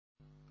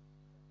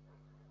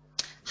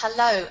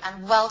Hello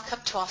and welcome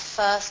to our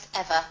first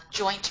ever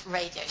joint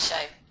radio show.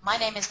 My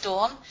name is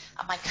Dawn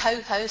and my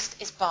co-host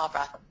is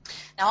Barbara.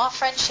 Now our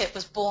friendship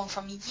was born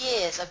from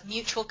years of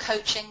mutual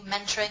coaching,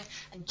 mentoring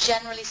and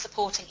generally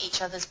supporting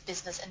each other's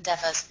business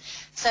endeavours.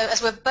 So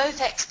as we're both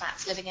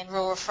expats living in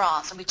rural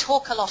France and we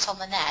talk a lot on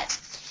the net,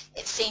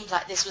 it seemed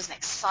like this was an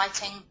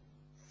exciting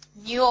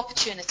new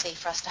opportunity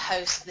for us to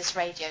host this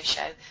radio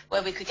show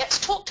where we could get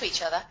to talk to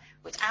each other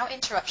without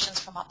interruptions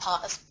from our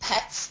partners'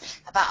 pets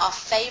about our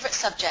favourite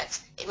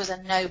subjects. It was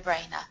a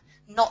no-brainer,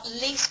 not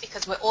least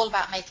because we're all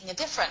about making a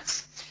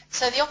difference.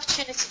 So the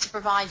opportunity to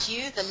provide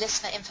you, the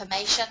listener,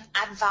 information,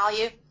 add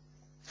value,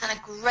 and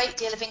a great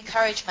deal of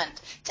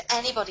encouragement to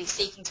anybody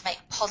seeking to make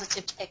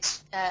positive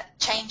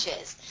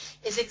changes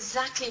is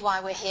exactly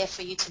why we're here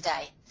for you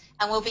today.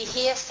 And we'll be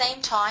here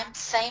same time,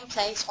 same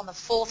place on the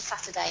fourth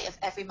Saturday of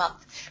every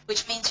month,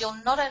 which means you'll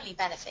not only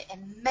benefit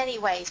in many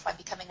ways by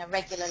becoming a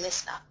regular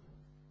listener,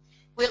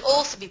 we'll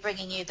also be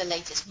bringing you the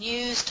latest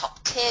news,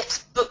 top tips,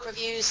 book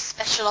reviews,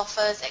 special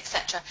offers,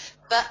 etc.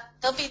 But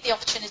there'll be the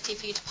opportunity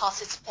for you to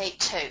participate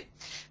too.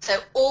 So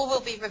all will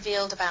be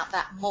revealed about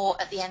that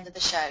more at the end of the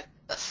show.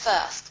 But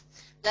first,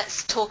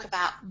 let's talk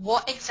about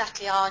what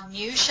exactly our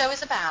new show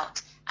is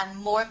about and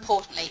more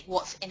importantly,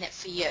 what's in it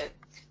for you.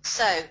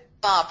 So,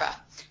 Barbara,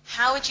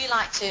 how would you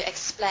like to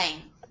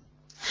explain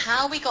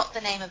how we got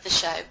the name of the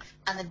show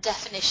and the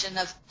definition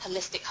of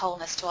holistic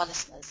wholeness to our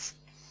listeners?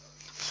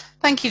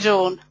 Thank you,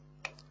 Dawn.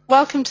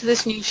 Welcome to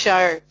this new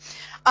show.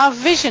 Our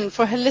vision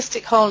for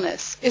holistic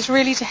wholeness is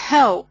really to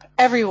help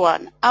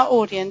everyone, our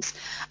audience,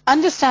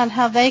 understand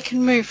how they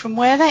can move from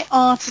where they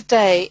are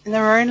today in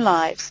their own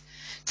lives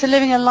to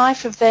living a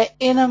life of their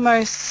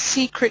innermost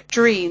secret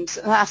dreams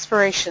and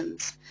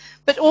aspirations,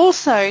 but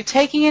also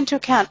taking into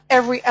account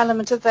every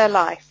element of their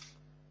life.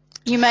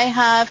 You may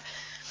have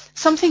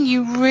something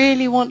you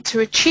really want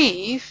to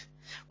achieve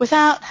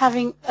without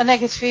having a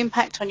negative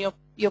impact on your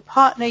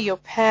partner, your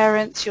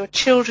parents, your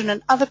children,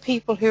 and other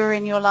people who are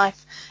in your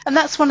life. And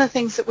that's one of the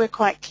things that we're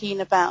quite keen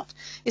about,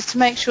 is to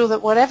make sure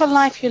that whatever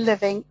life you're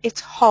living,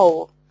 it's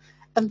whole.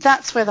 And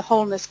that's where the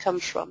wholeness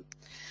comes from.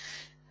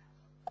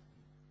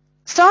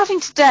 Starting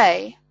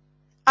today,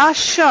 our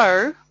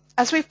show,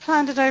 as we've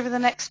planned it over the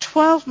next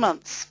 12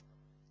 months,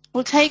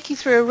 will take you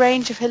through a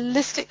range of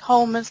holistic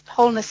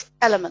wholeness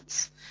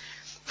elements,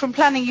 from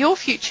planning your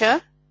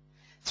future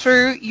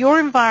through your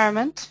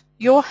environment,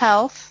 your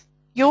health,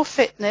 your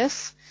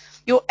fitness,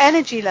 your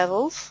energy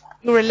levels,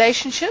 your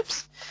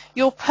relationships,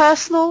 your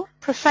personal,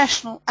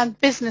 professional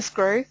and business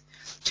growth,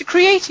 to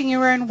creating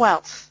your own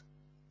wealth.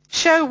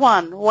 Show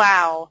 1,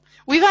 wow,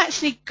 we've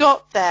actually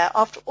got there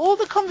after all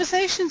the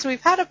conversations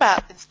we've had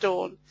about this,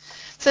 Dawn.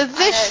 So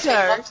this show, it's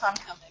been a long time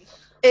coming.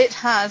 It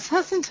has,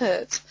 hasn't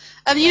it?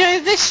 And you know,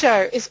 this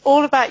show is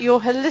all about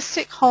your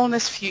holistic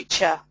wholeness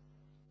future.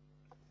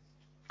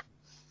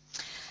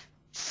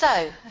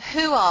 So,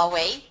 who are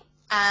we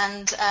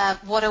and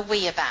what are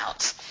we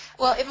about?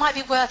 Well, it might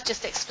be worth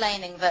just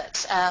explaining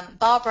that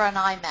Barbara and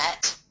I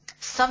met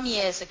some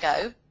years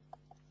ago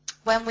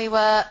when we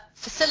were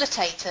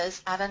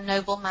facilitators at a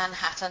Noble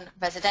Manhattan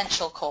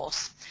residential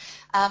course.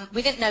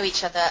 We didn't know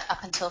each other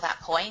up until that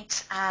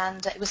point,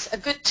 and it was a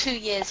good 2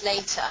 years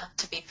later,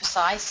 to be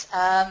precise,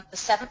 the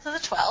 7th or the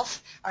 12th,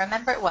 I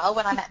remember it well,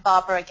 when I met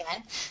Barbara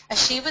again,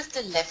 as she was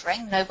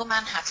delivering Noble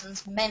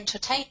Manhattan's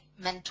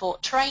mentor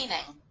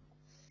training,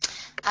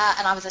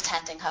 and I was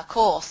attending her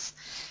course.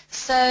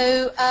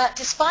 So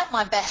despite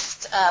my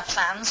best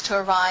plans to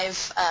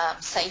arrive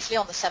safely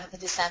on the 7th of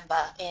December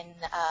in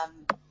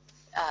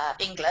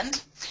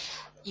England,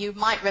 you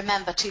might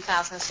remember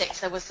 2006,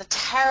 there was the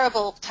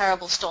terrible,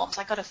 terrible storms.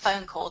 I got a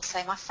phone call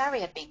saying my ferry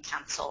had been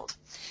cancelled.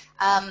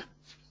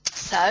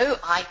 So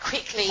I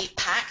quickly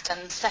packed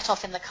and set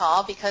off in the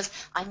car because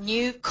I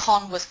knew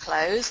Cannes was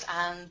closed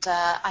and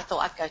I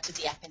thought I'd go to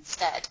Dieppe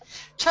instead.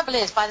 Trouble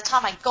is, by the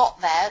time I got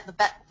there,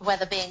 the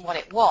weather being what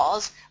it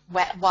was,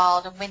 wet,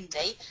 wild and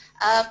windy,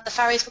 the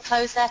ferries were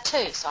closed there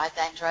too. So I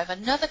then drove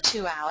another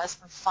 2 hours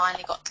and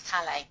finally got to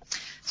Calais.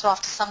 So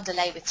after some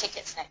delay with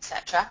tickets and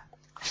etc.,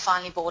 I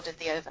finally boarded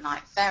the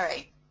overnight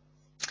ferry.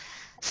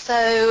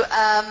 So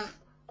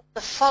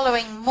the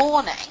following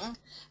morning,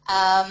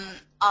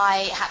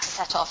 I had to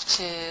set off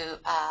to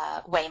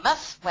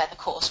Weymouth, where the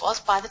course was.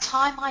 By the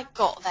time I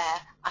got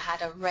there, I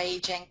had a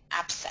raging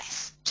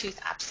abscess, tooth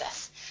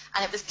abscess,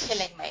 and it was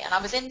killing me, and I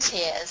was in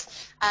tears.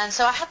 And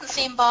so I hadn't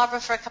seen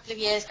Barbara for a couple of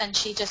years, and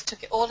she just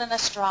took it all in her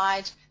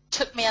stride,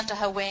 took me under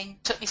her wing,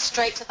 took me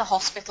straight to the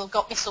hospital,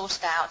 got me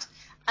sorted out,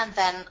 and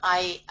then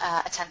I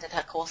attended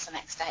her course the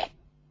next day.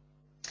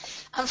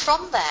 And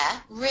from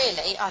there,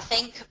 really, I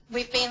think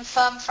we've been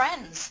firm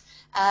friends,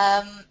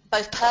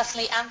 both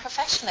personally and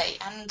professionally.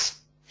 And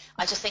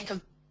I just think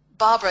of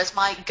Barbara as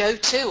my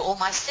go-to, or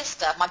my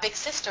sister, my big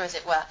sister, as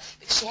it were,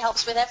 because she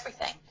helps with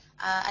everything.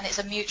 And it's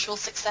a mutual,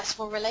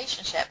 successful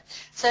relationship.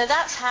 So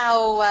that's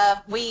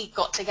how we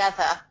got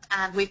together,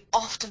 and we've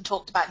often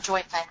talked about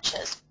joint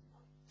ventures.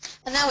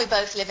 And now we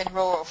both live in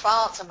rural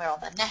France, and we're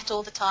on the net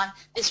all the time.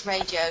 This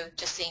radio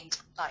just seemed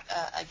like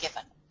a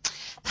given.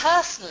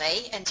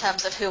 Personally, in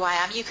terms of who I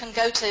am, you can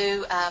go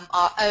to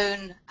our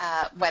own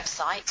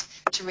website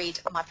to read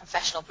my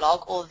professional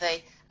blog or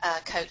the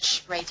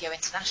Coach Radio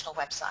International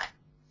website.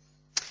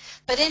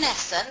 But in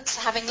essence,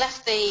 having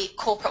left the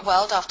corporate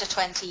world after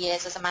 20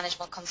 years as a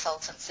management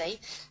consultancy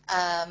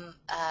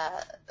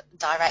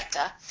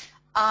director,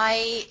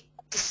 I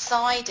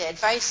decided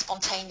very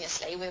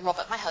spontaneously with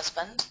Robert, my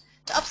husband,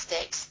 to up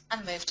sticks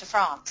and move to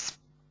France.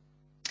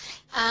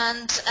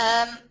 And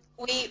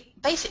we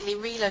basically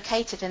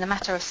relocated in a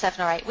matter of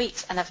 7 or 8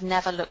 weeks and have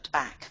never looked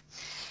back.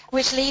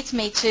 Which leads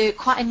me to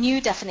quite a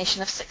new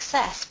definition of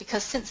success,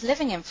 because since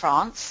living in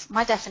France,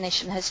 my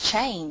definition has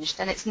changed,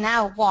 and it's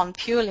now one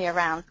purely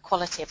around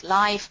quality of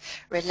life,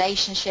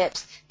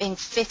 relationships, being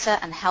fitter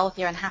and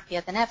healthier and happier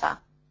than ever.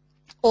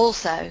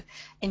 Also,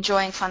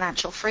 enjoying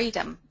financial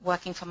freedom,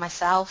 working for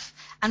myself,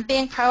 and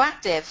being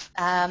proactive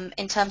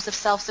in terms of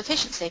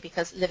self-sufficiency,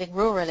 because living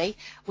rurally,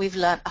 we've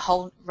learnt a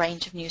whole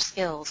range of new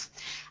skills.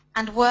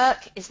 And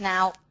work is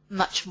now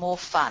much more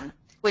fun,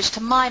 which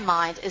to my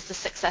mind is the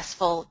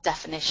successful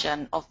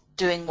definition of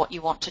doing what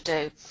you want to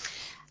do.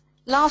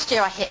 Last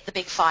year I hit the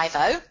big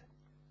 5-0.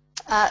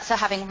 So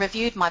having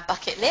reviewed my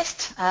bucket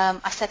list,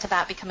 I set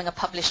about becoming a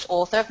published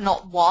author of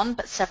not one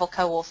but several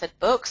co-authored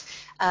books,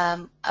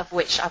 of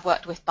which I've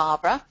worked with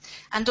Barbara,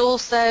 and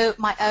also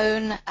my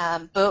own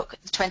book,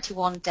 The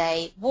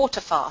 21-Day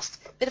Water Fast.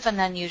 Bit of an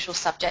unusual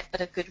subject,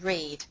 but a good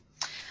read.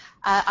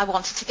 I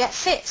wanted to get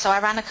fit, so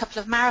I ran a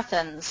couple of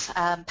marathons,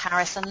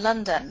 Paris and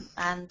London,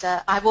 and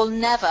I will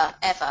never,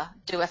 ever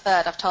do a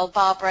third. I've told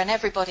Barbara and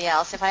everybody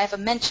else if I ever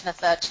mention a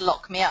third to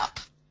lock me up.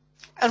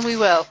 And we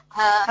will.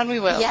 And we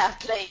will. Yeah,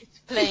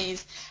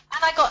 please.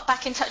 And I got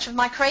back in touch with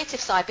my creative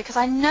side, because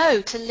I know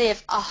to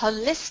live a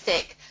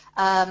holistic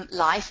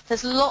life,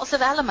 there's lots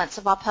of elements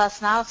of our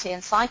personality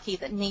and psyche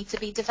that need to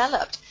be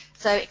developed.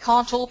 So it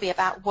can't all be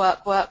about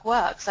work, work,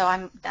 work. So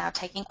I'm now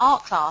taking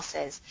art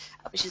classes,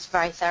 which is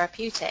very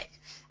therapeutic.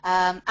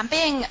 And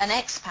being an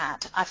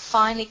expat, I've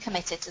finally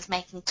committed to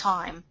making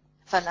time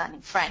for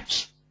learning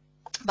French.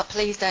 But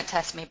please don't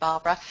test me,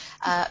 Barbara,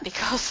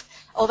 because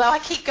although I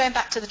keep going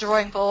back to the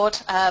drawing board,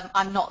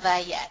 I'm not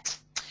there yet.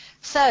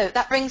 So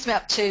that brings me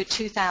up to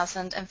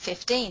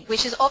 2015,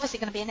 which is obviously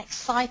going to be an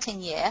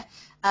exciting year,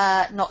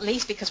 not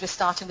least because we're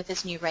starting with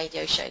this new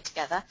radio show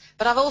together,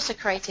 but I've also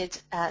created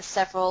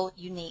several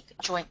unique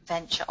joint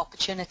venture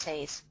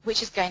opportunities,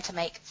 which is going to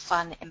make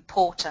fun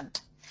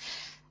important.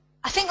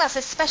 I think that's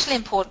especially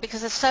important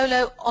because as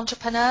solo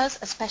entrepreneurs,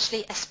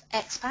 especially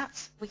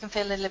expats, we can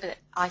feel a little bit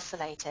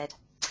isolated.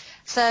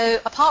 So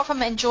apart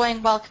from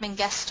enjoying welcoming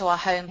guests to our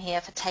home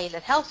here for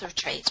tailored health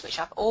retreats, which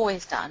I've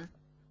always done,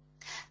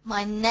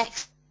 my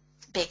next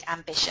big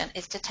ambition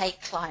is to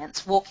take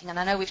clients walking, and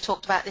I know we've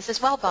talked about this as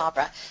well,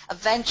 Barbara.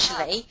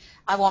 Eventually,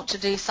 I want to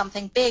do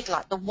something big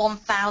like the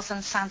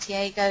 1,000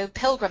 Santiago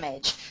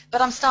pilgrimage,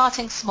 but I'm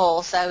starting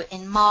small, so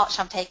in March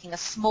I'm taking a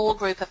small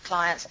group of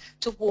clients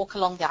to walk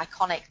along the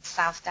iconic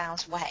South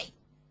Downs Way,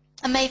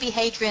 and maybe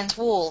Hadrian's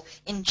Wall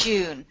in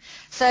June.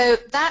 So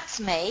that's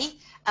me,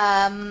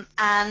 and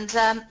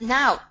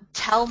now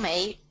tell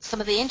me some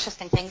of the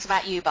interesting things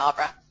about you,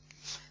 Barbara.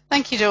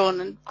 Thank you, Dawn,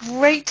 and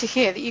great to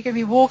hear that you're going to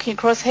be walking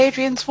across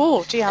Hadrian's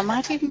Wall. Gee, I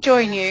might even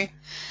join you.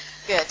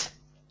 Good.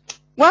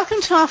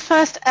 Welcome to our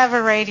first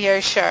ever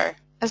radio show.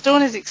 As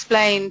Dawn has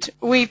explained,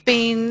 we've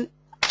been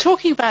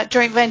talking about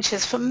joint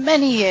ventures for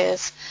many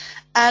years,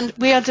 and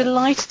we are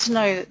delighted to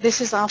know that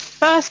this is our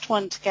first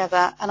one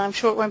together, and I'm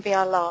sure it won't be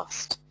our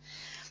last.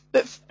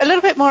 But a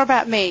little bit more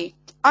about me.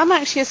 I'm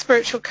actually a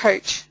spiritual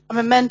coach. I'm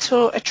a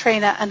mentor, a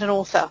trainer, and an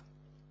author.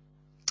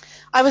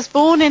 I was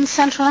born in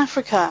Central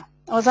Africa.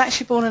 I was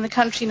actually born in a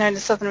country known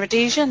as Southern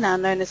Rhodesia, now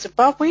known as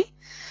Zimbabwe,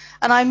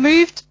 and I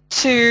moved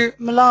to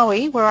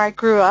Malawi, where I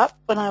grew up,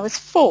 when I was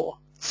 4.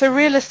 So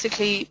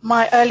realistically,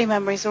 my early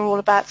memories are all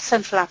about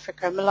Central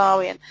Africa,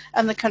 Malawi,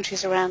 and the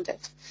countries around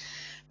it.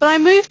 But I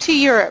moved to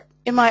Europe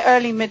in my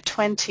early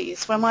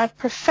mid-20s, where my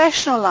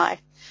professional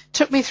life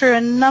took me through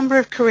a number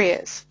of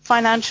careers: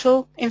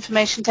 financial,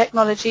 information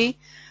technology,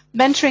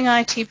 mentoring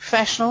IT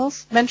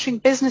professionals, mentoring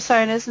business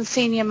owners and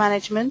senior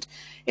management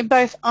in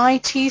both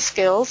IT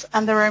skills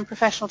and their own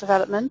professional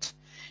development,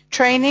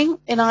 training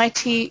in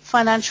IT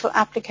financial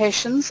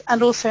applications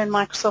and also in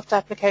Microsoft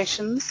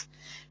applications,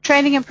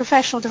 training in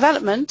professional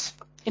development,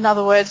 in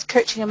other words,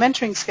 coaching and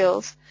mentoring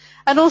skills,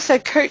 and also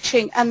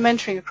coaching and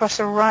mentoring across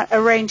a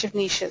range of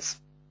niches.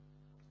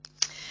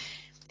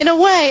 In a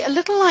way, a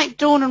little like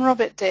Dawn and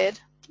Robert did,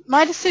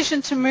 my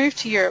decision to move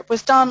to Europe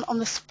was done on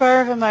the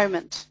spur of a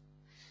moment.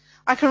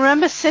 I can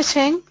remember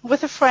sitting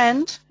with a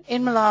friend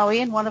in Malawi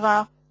in one of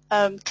our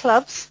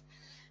clubs.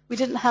 We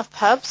didn't have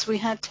pubs, we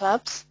had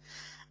clubs.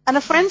 And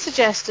a friend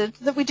suggested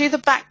that we do the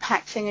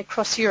backpack thing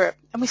across Europe,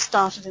 and we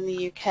started in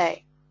the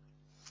UK.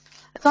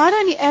 As I'd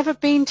only ever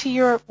been to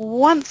Europe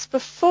once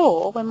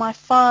before, when my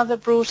father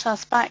brought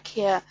us back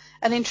here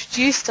and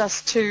introduced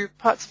us to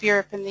parts of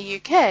Europe and the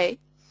UK,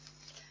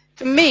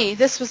 for me,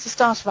 this was the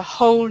start of a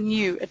whole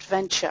new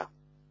adventure.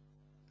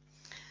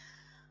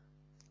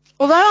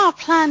 Although our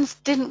plans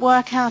didn't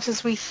work out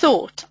as we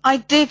thought, I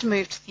did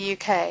move to the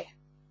UK.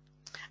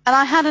 And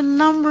I had a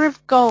number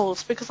of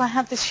goals because I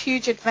had this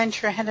huge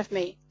adventure ahead of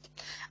me.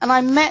 And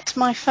I met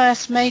my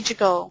first major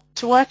goal,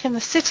 to work in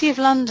the City of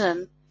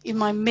London in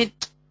my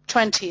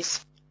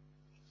mid-20s.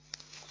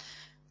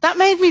 That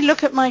made me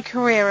look at my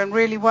career and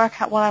really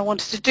work out what I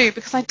wanted to do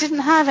because I didn't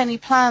have any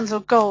plans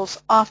or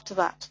goals after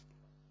that.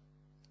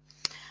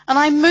 And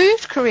I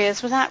moved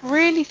careers without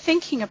really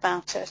thinking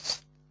about it.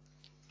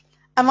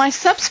 And my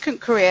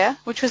subsequent career,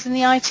 which was in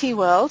the IT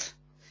world,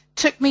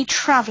 took me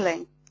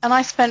travelling. And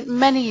I spent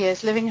many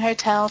years living in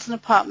hotels and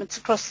apartments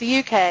across the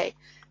UK,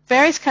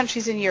 various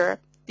countries in Europe,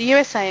 the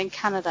USA and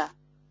Canada.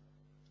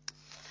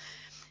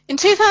 In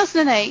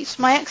 2008,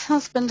 my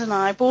ex-husband and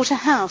I bought a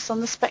house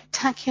on the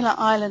spectacular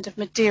island of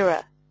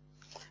Madeira.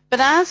 But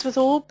as with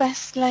all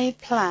best-laid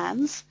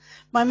plans,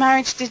 my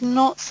marriage did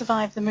not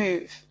survive the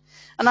move,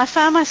 and I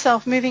found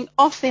myself moving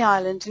off the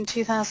island in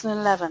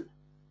 2011.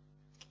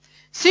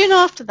 Soon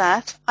after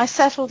that, I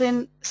settled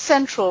in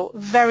central,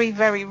 very,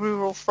 very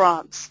rural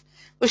France,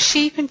 with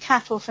sheep and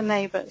cattle for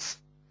neighbours.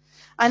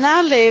 I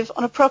now live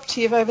on a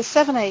property of over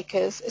 7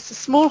 acres. It's a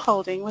small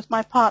holding with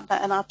my partner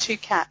and our 2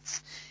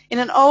 cats in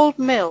an old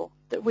mill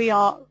that we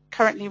are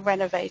currently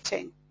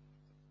renovating.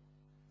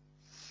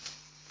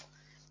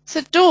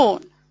 So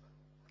Dawn,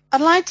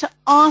 I'd like to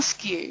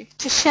ask you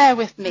to share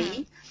with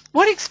me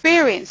what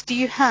experience do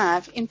you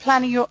have in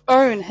planning your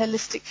own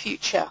holistic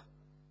future?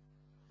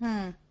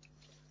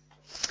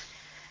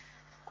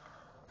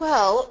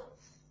 Well,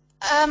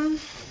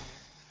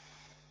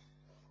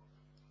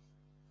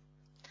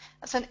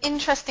 that's an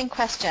interesting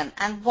question,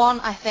 and one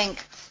I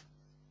think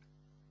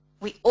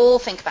we all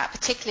think about,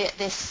 particularly at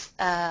this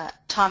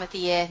time of the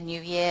year,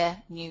 new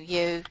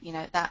you,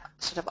 that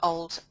sort of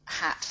old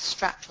hat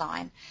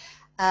strapline.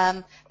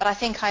 But I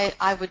think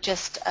I would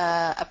just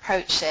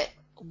approach it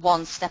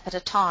one step at a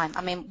time.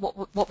 I mean,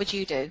 what would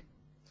you do?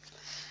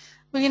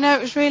 Well,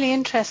 it was really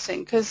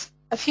interesting because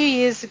a few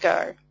years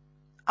ago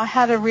I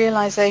had a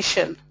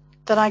realization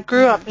that I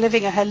grew up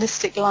living a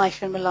holistic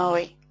life in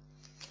Malawi.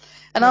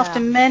 And after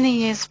many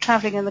years of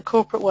traveling in the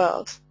corporate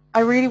world,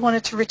 I really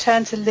wanted to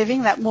return to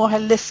living that more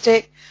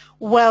holistic,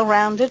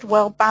 well-rounded,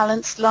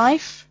 well-balanced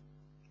life.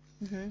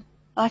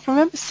 I can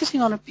remember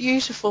sitting on a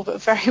beautiful but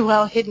very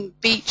well-hidden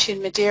beach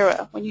in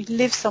Madeira. When you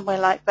live somewhere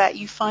like that,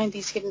 you find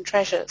these hidden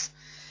treasures.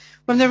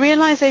 When the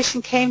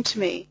realization came to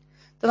me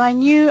that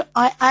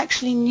I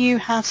actually knew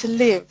how to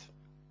live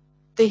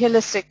the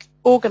holistic,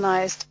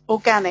 organized,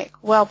 organic,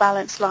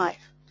 well-balanced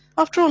life.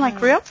 After all, I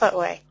grew up that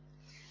way.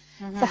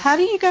 So how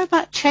do you go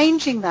about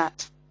changing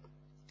that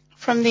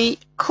from the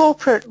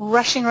corporate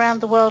rushing around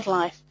the world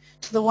life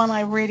to the one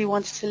I really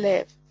wanted to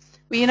live?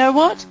 Well, you know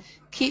what?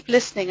 Keep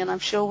listening, and I'm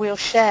sure we'll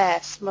share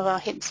some of our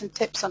hints and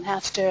tips on how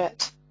to do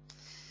it.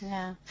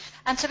 Yeah.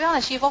 And to be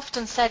honest, you've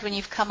often said when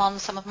you've come on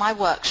some of my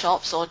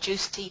workshops or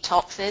juice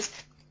detoxes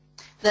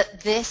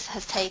that this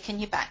has taken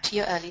you back to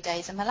your early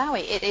days in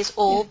Malawi. It is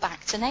all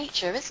back to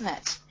nature, isn't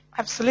it?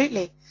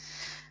 Absolutely.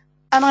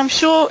 And I'm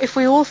sure if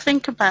we all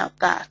think about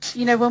that,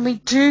 when we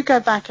do go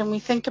back and we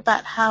think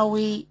about how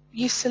we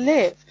used to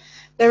live,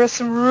 there are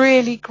some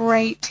really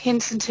great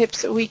hints and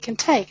tips that we can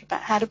take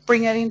about how to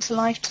bring it into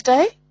life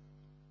today.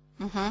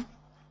 Do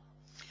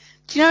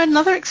you know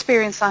another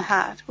experience I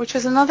had, which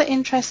was another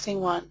interesting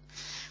one,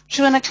 which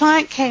was when a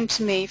client came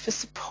to me for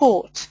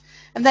support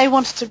and they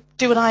wanted to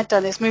do what I'd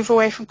done, is move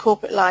away from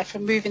corporate life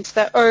and move into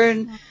their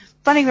own,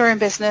 running their own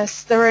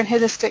business, their own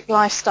holistic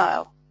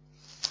lifestyle.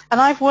 And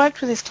I've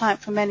worked with this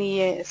client for many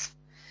years.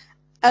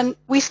 And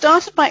we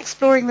started by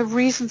exploring the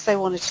reasons they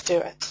wanted to do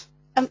it.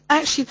 And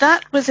actually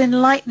that was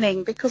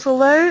enlightening because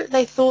although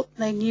they thought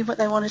they knew what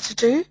they wanted to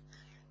do,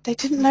 they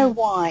didn't know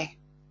why.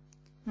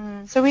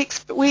 So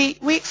we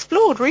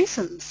explored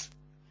reasons.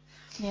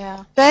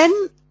 Yeah.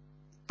 Then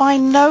by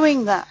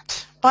knowing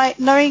that, by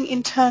knowing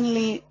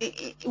internally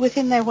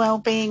within their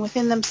well-being,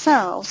 within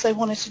themselves, they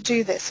wanted to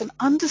do this and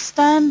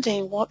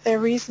understanding what their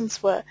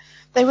reasons were,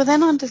 they were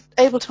then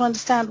able to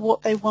understand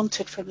what they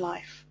wanted from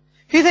life,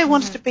 who they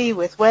wanted to be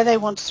with, where they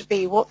wanted to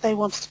be, what they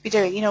wanted to be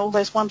doing, all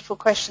those wonderful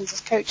questions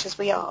as coaches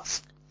we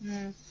ask.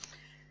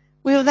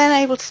 We were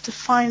then able to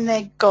define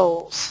their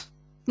goals.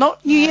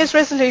 Not New Year's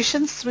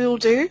resolutions, as we all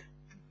do,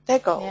 their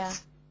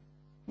goals.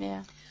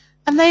 Yeah.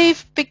 And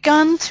they've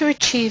begun to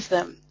achieve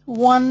them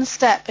one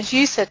step, as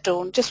you said,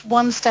 Dawn, just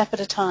one step at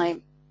a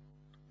time.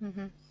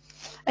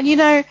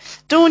 And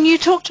Dawn, you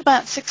talked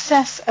about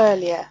success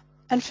earlier.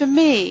 And for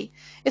me,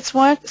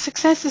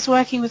 success is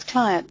working with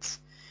clients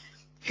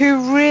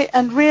who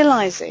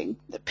realizing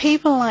that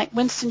people like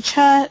Winston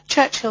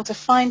Churchill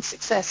define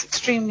success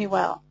extremely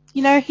well.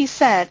 He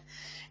said,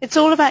 it's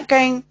all about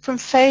going from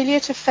failure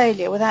to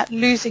failure without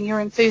losing your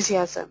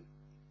enthusiasm.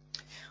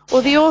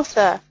 Or the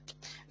author,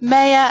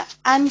 Maya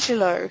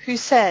Angelou, who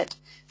said,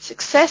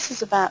 success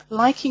is about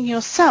liking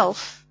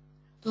yourself,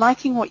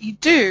 liking what you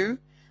do,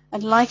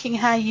 and liking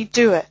how you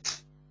do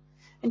it.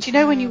 And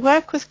when you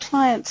work with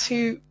clients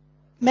who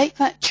make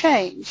that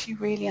change, you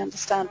really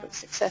understand what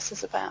success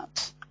is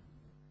about.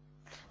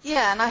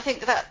 Yeah, and I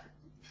think that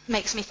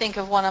makes me think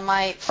of one of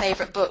my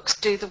favourite books,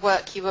 Do the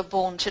Work You Were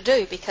Born to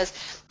Do, because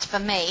for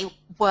me,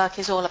 work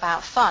is all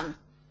about fun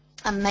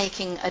and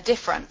making a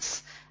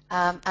difference.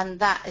 And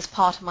that is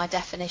part of my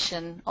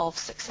definition of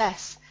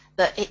success,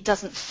 that it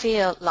doesn't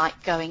feel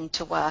like going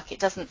to work. It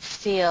doesn't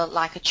feel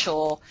like a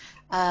chore.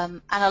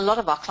 And a lot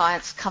of our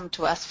clients come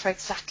to us for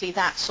exactly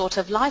that sort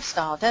of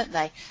lifestyle, don't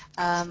they?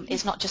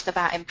 It's not just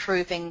about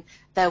improving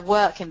their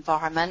work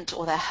environment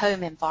or their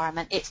home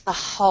environment. It's the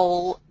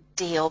whole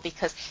deal,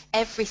 because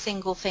every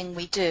single thing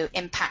we do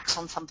impacts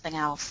on something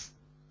else.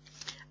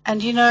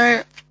 And you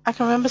know, I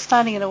can remember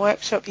standing in a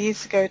workshop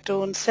years ago,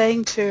 Dawn,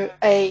 saying to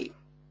a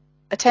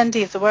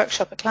attendee of the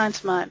workshop, a client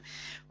of mine,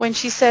 when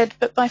she said,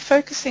 but by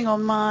focusing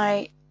on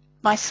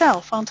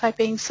myself, aren't I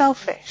being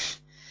selfish?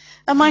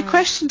 And my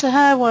question to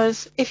her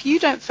was, if you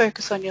don't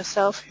focus on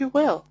yourself, who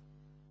will?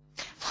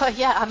 Well,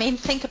 yeah, I mean,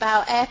 think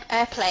about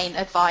airplane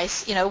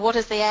advice. You know, what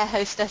does the air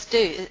hostess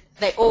do?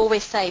 They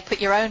always say,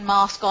 put your own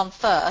mask on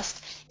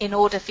first in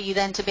order for you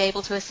then to be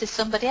able to assist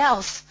somebody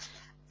else.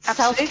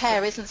 Absolutely.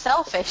 Self-care isn't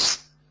selfish.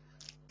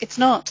 It's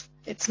not.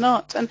 It's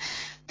not. And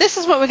this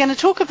is what we're going to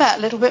talk about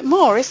a little bit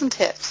more, isn't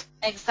it?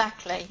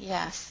 Exactly.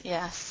 Yes,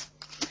 yes.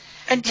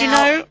 And now, you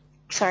know,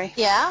 sorry.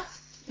 Yeah?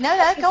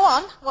 No, go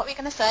on. What were you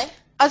going to say?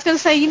 I was going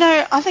to say, you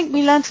know, I think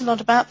we learnt a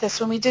lot about this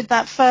when we did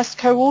that first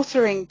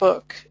co-authoring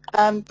book,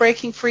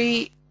 Breaking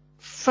Free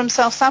from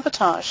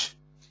Self-Sabotage.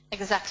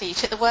 Exactly. You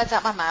took the words out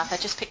of my mouth. I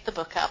just picked the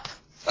book up.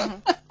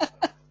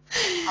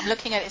 I'm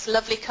looking at its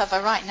lovely cover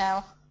right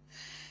now.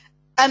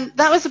 And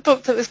that was a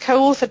book that was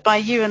co-authored by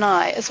you and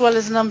I, as well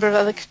as a number of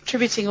other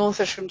contributing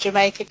authors from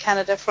Jamaica,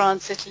 Canada,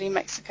 France, Italy,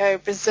 Mexico,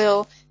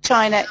 Brazil,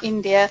 China,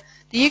 India,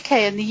 the UK,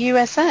 and the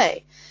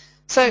USA.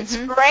 So it's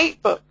a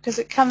great book because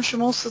it comes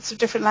from all sorts of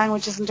different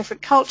languages and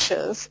different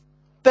cultures,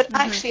 but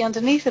actually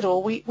underneath it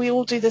all, we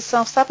all do this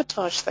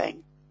self-sabotage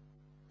thing.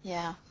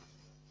 Yeah,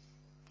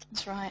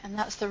 that's right, and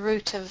that's the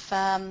root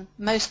of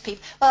most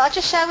people. Well, I'll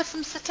just share with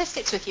some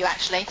statistics with you,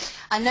 actually.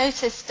 I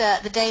noticed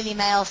the Daily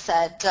Mail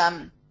said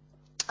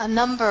a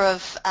number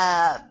of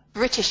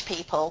British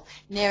people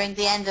nearing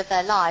the end of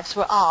their lives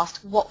were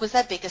asked what was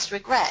their biggest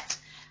regret,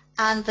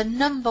 and the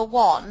number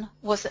one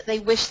was that they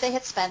wished they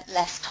had spent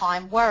less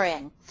time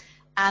worrying.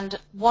 And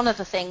one of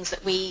the things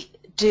that we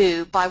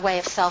do by way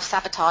of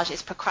self-sabotage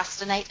is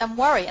procrastinate and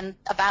worry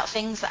about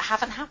things that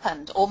haven't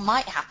happened or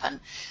might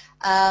happen.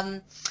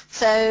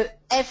 So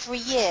every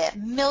year,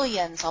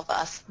 millions of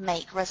us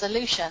make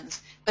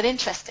resolutions. But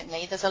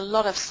interestingly, there's a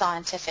lot of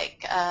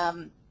scientific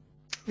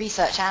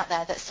research out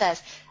there that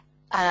says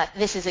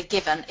this is a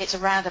given. It's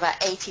around about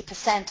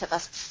 80% of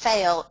us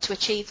fail to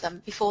achieve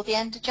them before the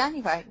end of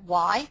January.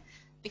 Why?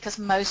 Because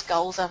most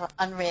goals are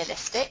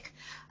unrealistic.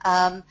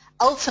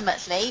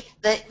 Ultimately,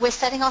 we're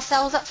setting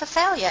ourselves up for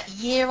failure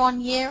year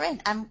on year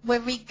in, and we're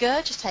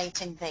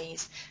regurgitating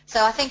these.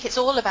 So I think it's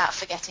all about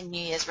forgetting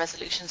New Year's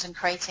resolutions and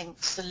creating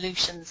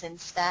solutions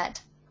instead.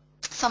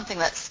 Something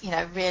that's, you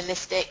know,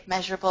 realistic,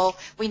 measurable.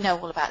 We know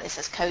all about this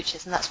as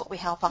coaches, and that's what we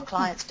help our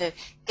clients do.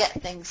 Get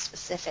things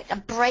specific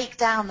and break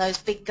down those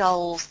big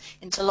goals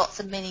into lots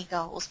of mini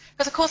goals.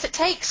 Because, of course, it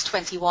takes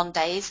 21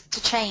 days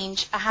to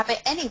change a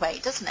habit anyway,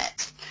 doesn't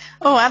it?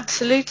 Oh,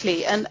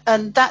 absolutely. And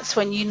that's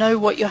when you know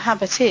what your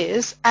habit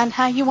is and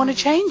how you want to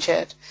change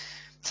it.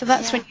 So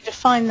that's when you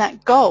define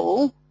that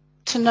goal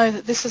to know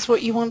that this is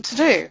what you want to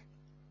do.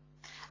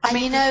 And,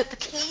 you know, the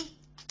key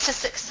to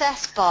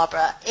success,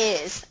 Barbara,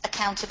 is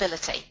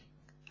accountability.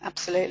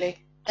 Absolutely.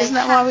 Isn't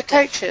that why we're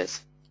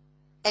coaches?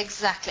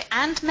 Exactly.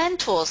 And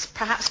mentors,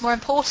 perhaps more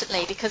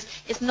importantly, because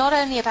it's not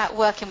only about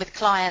working with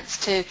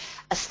clients to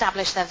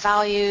establish their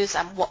values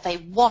and what they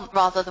want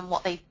rather than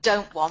what they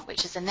don't want,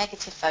 which is a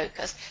negative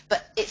focus,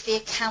 but it's the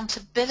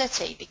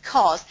accountability,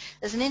 because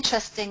there's an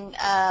interesting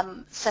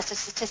set of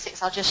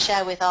statistics I'll just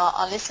share with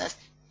our listeners.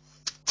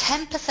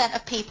 10%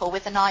 of people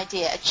with an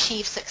idea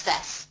achieve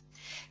success.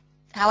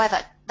 However,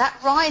 that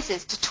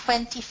rises to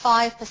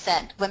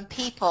 25% when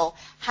people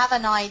have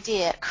an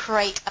idea,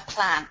 create a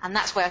plan, and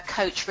that's where a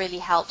coach really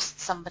helps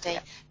somebody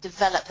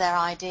develop their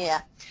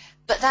idea.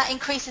 But that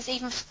increases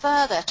even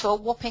further to a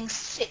whopping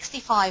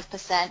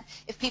 65%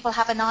 if people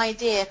have an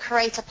idea,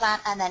 create a plan,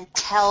 and then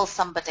tell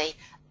somebody,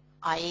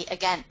 i.e.,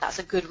 again, that's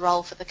a good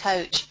role for the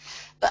coach.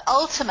 But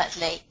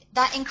ultimately,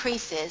 that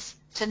increases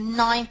to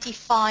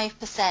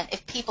 95%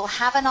 if people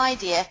have an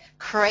idea,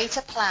 create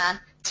a plan,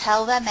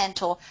 tell their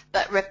mentor,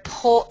 but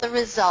report the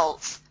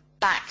results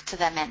back to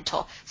their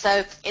mentor.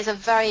 So it's a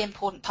very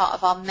important part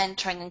of our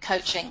mentoring and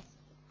coaching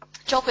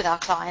job with our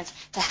clients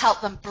to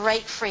help them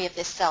break free of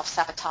this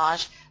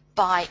self-sabotage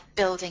by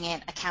building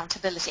in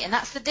accountability. And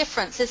that's the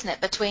difference, isn't it,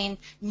 between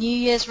New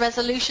Year's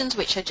resolutions,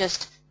 which are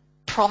just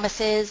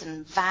promises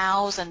and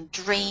vows and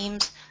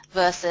dreams,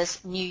 versus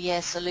New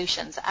Year's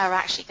solutions that are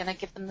actually going to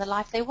give them the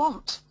life they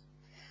want.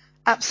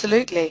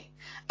 Absolutely.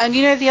 And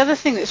you know, the other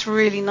thing that's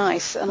really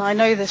nice, and I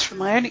know this from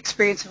my own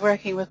experience of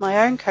working with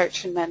my own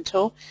coach and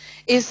mentor,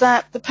 is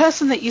that the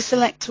person that you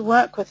select to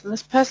work with and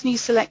this person you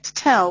select to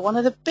tell, one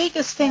of the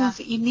biggest things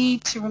that you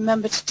need to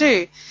remember to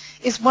do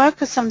is work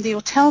with somebody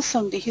or tell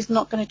somebody who's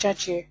not going to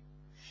judge you,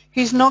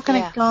 who's not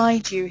going to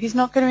guide you, who's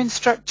not going to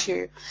instruct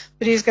you,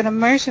 but who's going to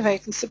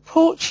motivate and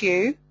support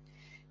you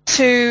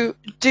to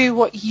do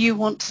what you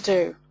want to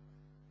do.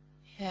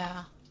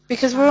 Yeah.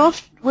 Because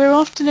we're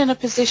often in a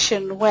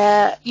position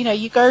where,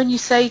 you go and you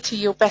say to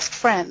your best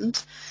friend,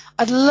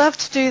 I'd love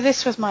to do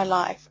this with my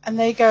life. And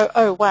they go,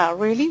 oh, wow,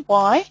 really?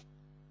 Why?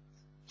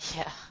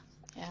 Yeah.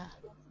 Yeah.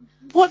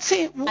 What's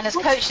it? And as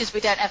coaches, we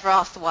don't ever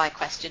ask the why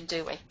question,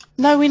 do we?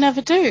 No, we never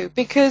do.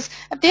 Because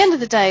at the end of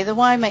the day, the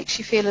why makes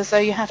you feel as though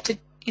you have to,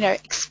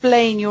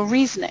 explain your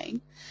reasoning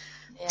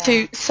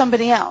to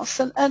somebody else.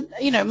 And,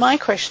 my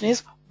question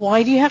is,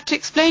 why do you have to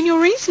explain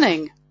your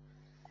reasoning?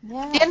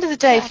 Yeah. At the end of the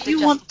day, if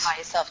you want to justify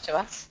yourself to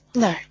us.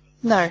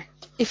 No.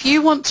 If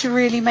you want to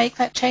really make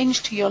that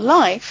change to your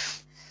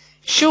life,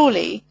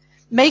 surely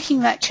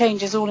making that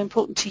change is all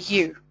important to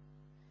you.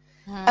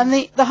 And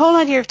the whole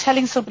idea of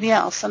telling somebody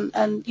else, and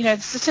the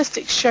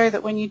statistics show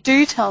that when you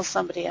do tell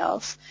somebody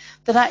else,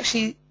 that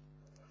actually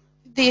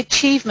the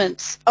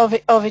achievements of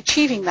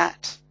achieving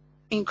that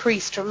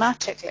increase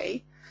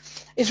dramatically,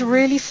 is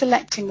really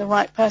selecting the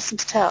right person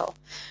to tell.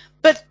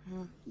 But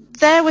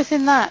there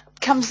within that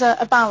comes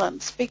a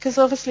balance, because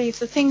obviously if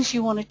the things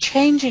you want to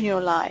change in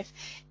your life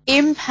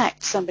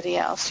impact somebody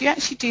else, you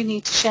actually do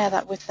need to share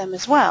that with them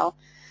as well.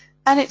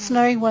 And it's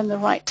knowing when the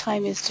right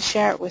time is to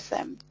share it with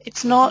them.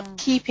 It's not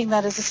keeping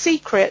that as a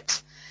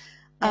secret.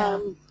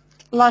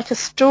 Like a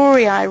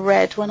story I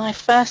read when I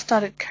first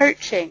started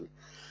coaching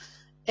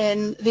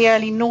in the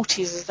early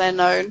noughties, as they're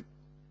known.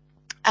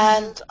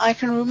 And I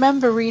can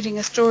remember reading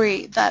a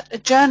story that a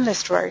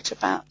journalist wrote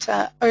about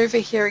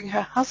overhearing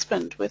her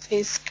husband with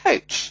his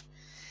coach.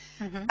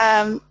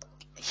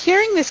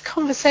 Hearing this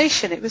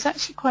conversation, it was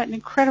actually quite an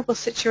incredible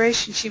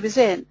situation she was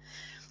in.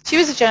 She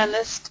was a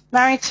journalist,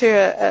 married to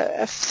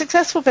a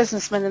successful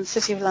businessman in the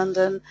City of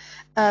London,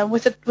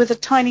 with a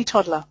tiny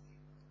toddler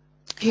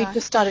who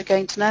just started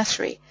going to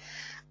nursery.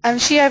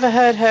 And she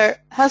overheard her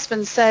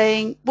husband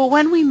saying, well,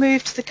 when we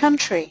moved to the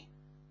country,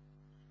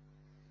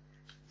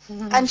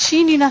 and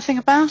she knew nothing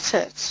about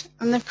it.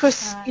 And of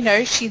course,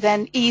 she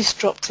then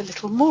eavesdropped a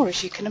little more,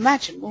 as you can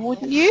imagine. Well,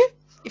 wouldn't you?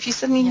 If you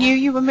suddenly knew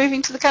you were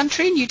moving to the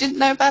country and you didn't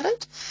know about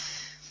it.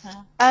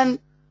 And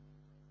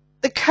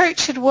the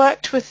coach had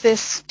worked with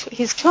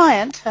his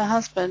client, her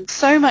husband,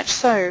 so much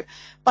so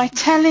by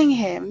telling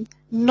him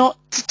not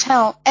to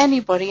tell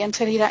anybody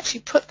until he'd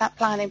actually put that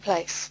plan in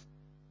place.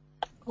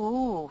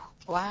 Ooh,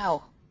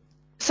 wow.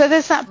 So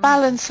there's that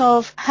balance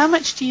of how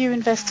much do you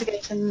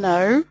investigate and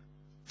know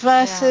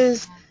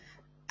versus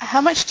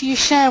how much do you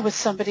share with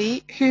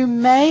somebody who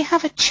may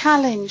have a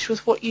challenge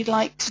with what you'd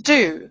like to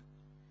do?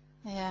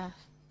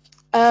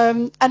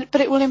 But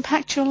it will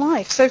impact your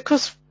life. So, of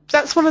course,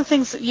 that's one of the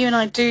things that you and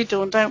I do,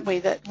 Dawn, don't we?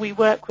 That we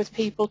work with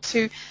people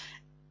to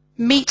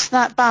meet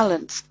that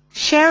balance.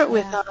 Share it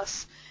with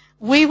us.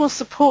 We will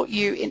support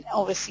you in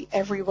obviously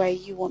every way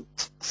you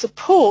want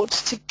support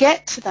to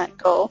get to that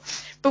goal,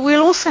 but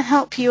we'll also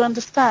help you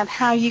understand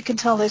how you can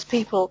tell those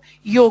people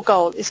your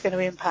goal is going to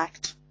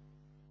impact.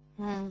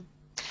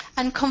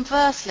 And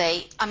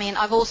conversely, I mean,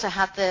 I've also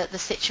had the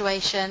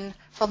situation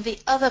from the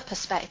other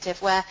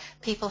perspective where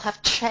people have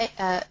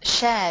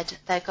shared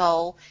their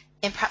goal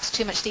in perhaps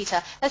too much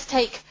detail. Let's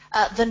take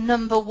the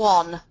number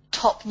one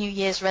top New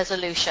Year's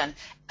resolution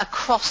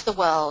across the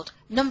world.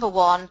 Number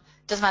one,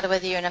 doesn't matter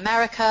whether you're in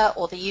America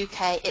or the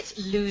UK, it's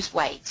lose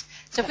weight.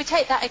 So if we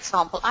take that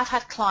example, I've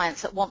had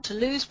clients that want to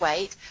lose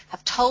weight,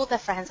 have told their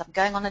friends, I'm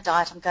going on a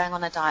diet, I'm going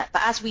on a diet.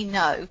 But as we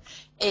know,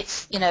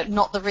 it's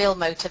not the real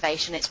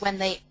motivation. It's when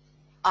they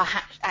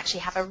actually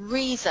have a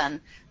reason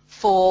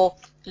for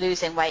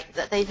losing weight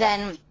that they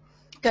then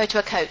go to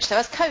a coach. So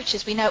as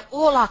coaches, we know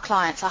all our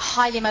clients are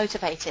highly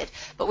motivated,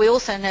 but we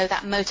also know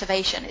that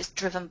motivation is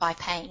driven by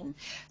pain.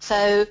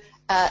 So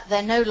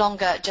they're no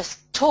longer just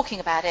talking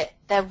about it,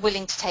 they're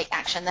willing to take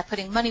action, they're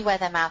putting money where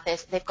their mouth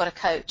is, they've got a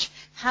coach.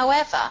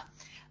 However,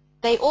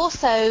 they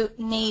also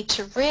need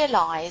to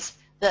realize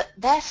that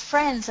their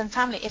friends and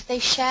family, if they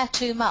share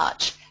too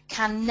much,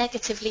 can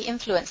negatively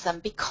influence them,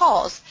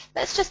 because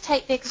let's just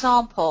take the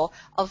example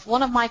of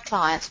one of my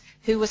clients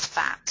who was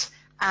fat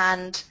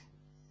and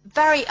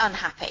very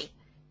unhappy.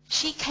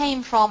 She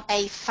came from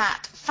a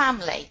fat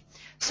family.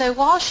 So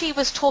while she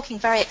was talking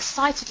very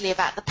excitedly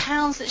about the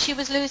pounds that she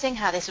was losing,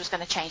 how this was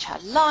going to change her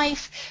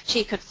life,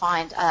 she could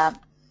find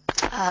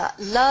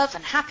love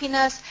and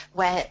happiness,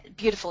 wear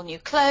beautiful new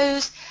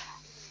clothes,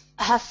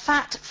 her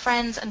fat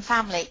friends and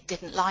family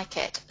didn't like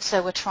it,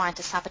 so were trying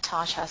to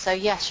sabotage her. So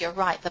yes, you're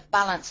right, the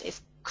balance is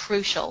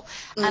crucial.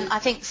 And I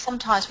think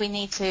sometimes we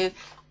need to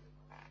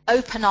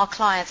open our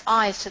clients'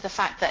 eyes to the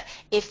fact that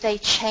if they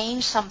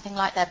change something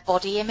like their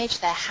body image,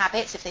 their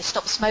habits, if they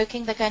stop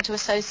smoking, they're going to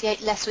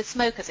associate less with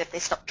smokers. If they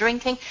stop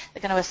drinking,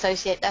 they're going to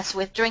associate less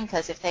with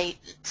drinkers. If they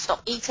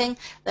stop eating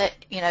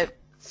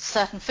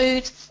certain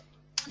foods,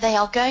 they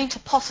are going to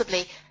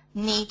possibly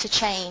need to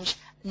change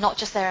not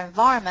just their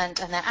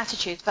environment and their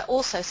attitudes, but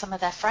also some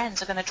of their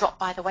friends are going to drop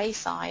by the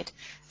wayside.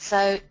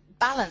 So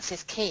balance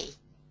is key.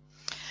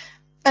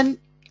 And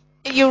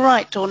you're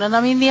right, Dawn. And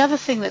I mean, the other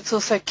thing that's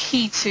also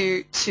key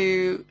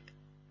to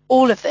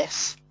all of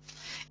this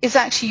is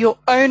actually your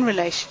own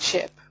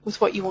relationship with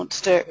what you want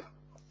to do.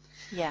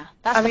 Yeah,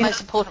 that's the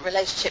most important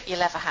relationship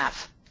you'll ever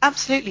have.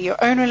 Absolutely,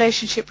 your own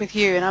relationship with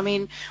you. And I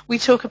mean, we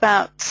talk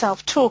about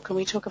self-talk and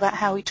we talk about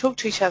how we talk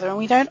to each other, and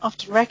we don't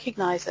often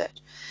recognize it.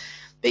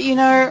 But you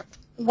know,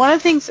 one of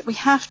the things that we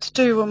have to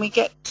do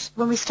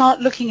when we start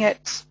looking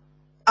at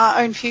our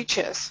own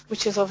futures,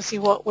 which is obviously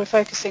what we're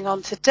focusing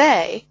on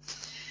today,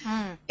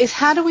 is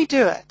how do we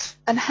do it,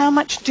 and how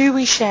much do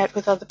we share it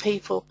with other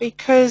people?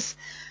 Because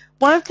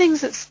one of the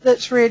things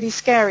that's really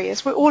scary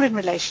is we're all in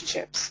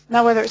relationships.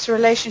 Now, whether it's a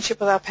relationship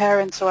with our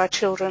parents or our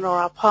children or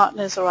our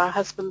partners or our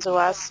husbands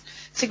or our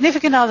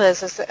significant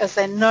others as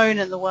they're known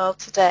in the world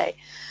today,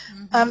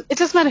 it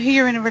doesn't matter who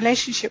you're in a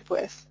relationship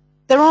with.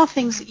 There are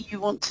things that you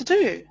want to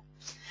do.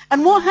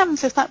 And what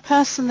happens if that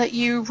person that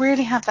you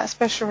really have that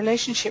special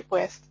relationship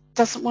with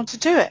doesn't want to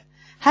do it?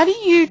 How do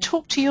you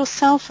talk to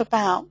yourself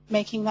about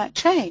making that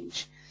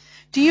change?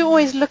 Do you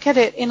always look at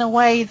it in a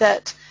way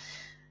that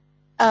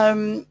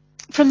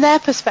from their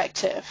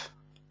perspective,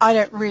 I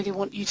don't really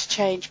want you to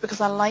change because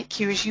I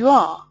like you as you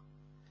are,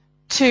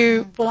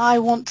 to, well, I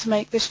want to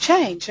make this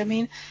change? I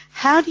mean,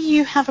 how do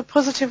you have a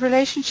positive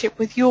relationship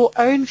with your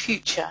own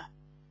future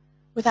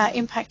without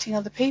impacting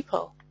other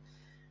people?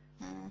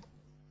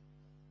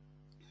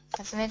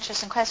 That's an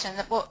interesting question.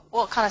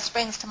 What kind of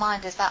springs to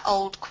mind is that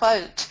old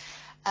quote,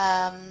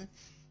 and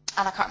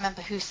I can't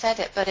remember who said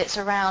it, but it's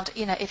around,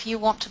 you know, if you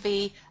want to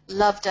be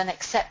loved and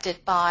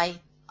accepted by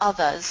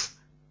others,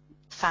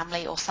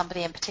 family or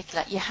somebody in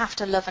particular, you have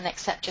to love and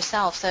accept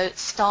yourself. So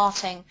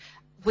starting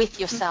with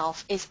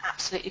yourself is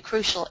absolutely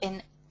crucial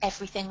in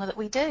everything that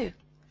we do.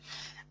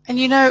 And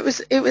you know,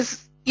 it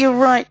was you're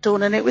right,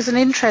 Dawn, and it was an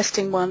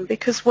interesting one,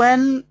 because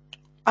when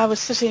I was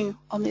sitting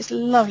on this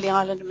lovely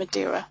island of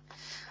Madeira,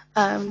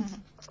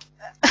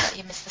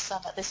 you missed the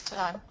sun at this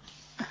time.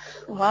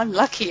 Well, I'm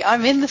lucky.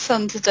 I'm in the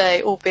sun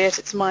today, albeit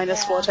it's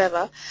minus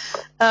whatever.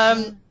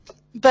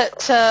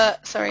 But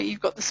sorry, you've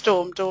got the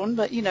storm, Dawn.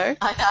 But you know,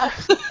 I know.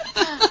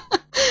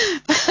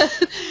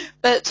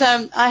 but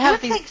I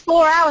have these. I think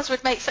 4 hours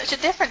would make such a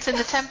difference in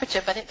the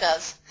temperature, but it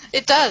does.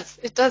 It does.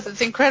 It does.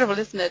 It's incredible,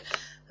 isn't it?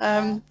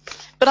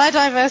 But I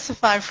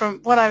diversify from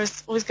what I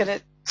was going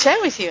to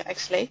share with you,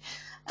 actually.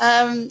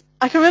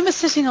 I can remember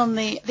sitting on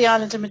the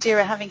island of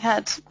Madeira, having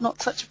had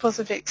not such a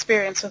positive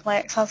experience with my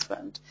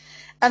ex-husband,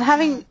 and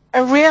having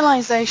a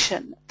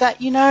realization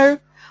that, you know,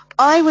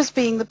 I was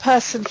being the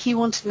person he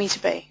wanted me to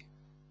be.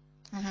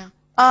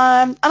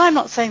 And I'm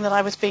not saying that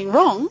I was being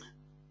wrong,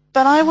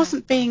 but I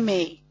wasn't being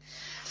me.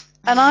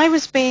 And I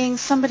was being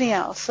somebody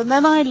else. And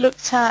then I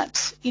looked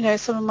at, you know,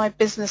 some of my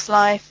business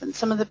life and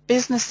some of the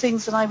business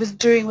things that I was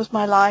doing with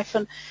my life,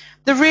 and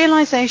the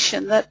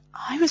realization that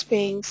I was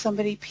being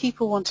somebody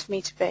people wanted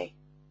me to be.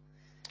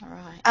 All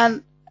right.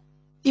 And,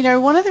 you know,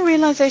 one of the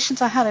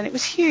realizations I had, and it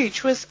was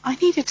huge, was I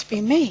needed to be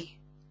me.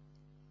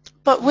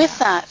 But with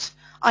that,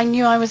 I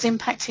knew I was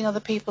impacting other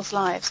people's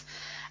lives.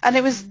 And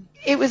it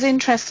was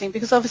interesting,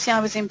 because obviously I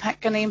was going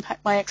to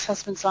impact my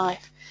ex-husband's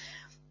life.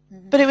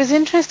 But it was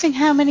interesting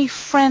how many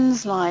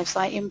friends' lives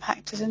I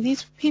impacted, and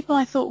these people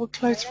I thought were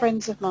close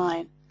friends of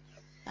mine.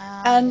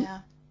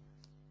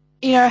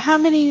 You know, how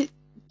many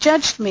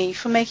judged me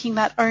for making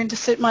that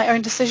my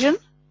own decision,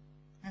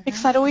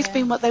 because I'd always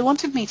been what they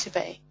wanted me to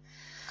be.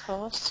 Of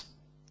course.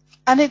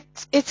 And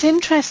it's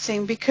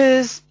interesting,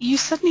 because you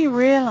suddenly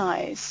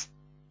realize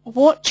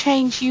what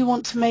change you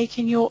want to make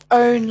in your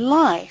own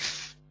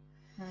life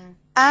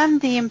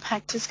and the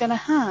impact it's going to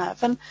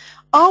have. And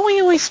are we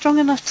always strong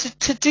enough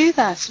to do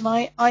that? And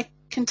I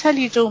can tell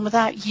you, Dawn,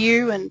 without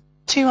you and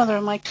two other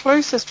of my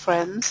closest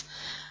friends,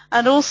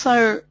 and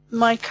also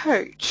my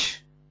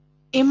coach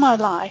in my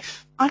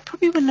life, I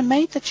probably wouldn't have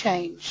made the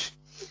change.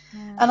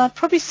 And I'd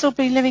probably still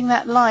be living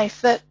that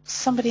life that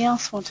somebody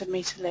else wanted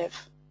me to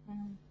live,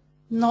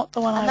 not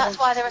the one I wanted to live. And that's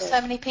why there are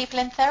so many people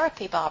in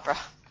therapy, Barbara.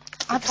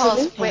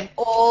 Absolutely. Because we're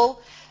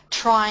all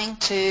trying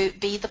to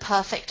be the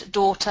perfect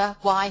daughter,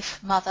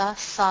 wife, mother,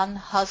 son,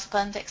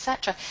 husband,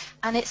 etc.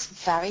 And it's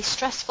very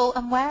stressful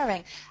and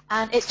wearing.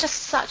 And it's just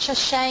such a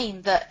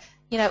shame that,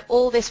 you know,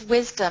 all this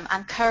wisdom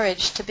and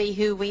courage to be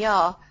who we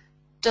are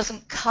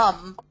doesn't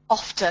come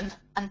often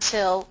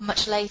until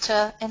much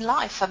later in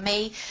life. For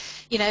me,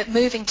 you know,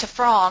 moving to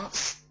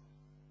France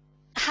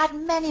had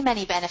many,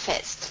 many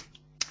benefits,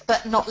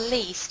 but not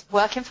least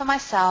working for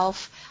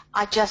myself.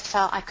 I just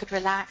felt I could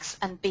relax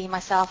and be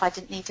myself. I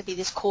didn't need to be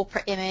this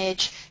corporate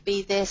image,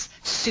 be this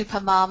super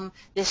mum,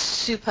 this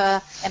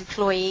super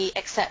employee,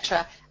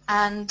 etc.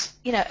 And,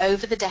 you know,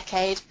 over the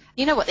decade,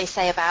 you know what they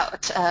say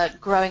about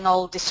growing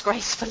old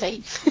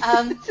disgracefully.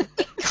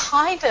 It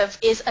kind of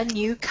is a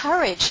new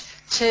courage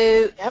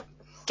to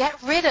get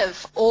rid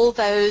of all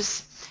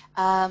those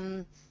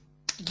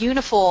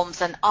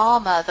uniforms and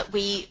armor that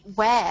we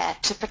wear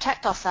to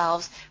protect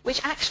ourselves,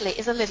 which actually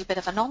is a little bit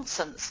of a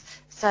nonsense.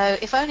 So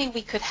if only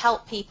we could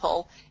help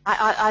people.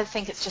 I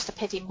think it's just a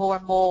pity more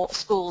and more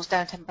schools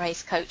don't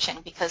embrace coaching,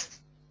 because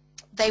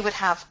they would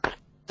have,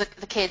 the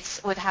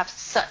kids would have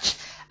such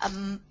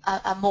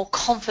a more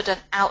confident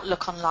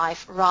outlook on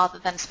life rather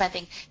than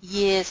spending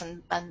years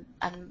and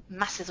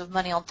masses of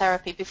money on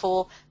therapy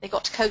before they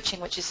got to coaching,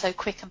 which is so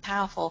quick and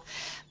powerful.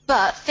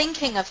 But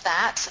thinking of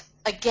that,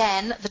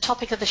 again, the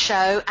topic of the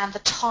show and the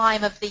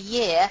time of the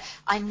year,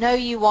 I know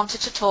you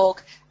wanted to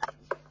talk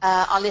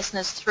our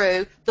listeners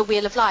through the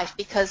Wheel of Life,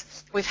 because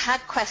we've had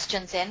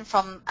questions in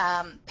from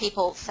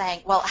people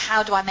saying, well,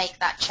 how do I make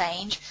that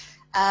change?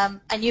 And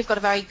you've got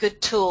a very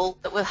good tool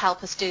that will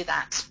help us do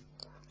that.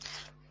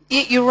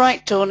 You're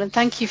right, Dawn, and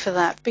thank you for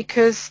that,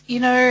 because, you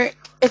know,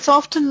 it's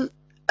often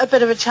a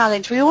bit of a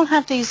challenge. We all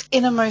have these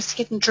innermost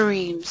hidden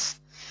dreams.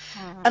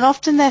 And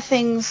often they're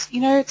things,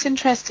 you know, it's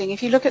interesting.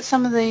 If you look at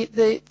some of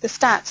the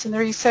stats and the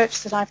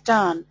research that I've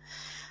done,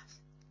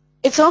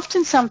 it's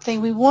often something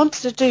we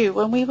wanted to do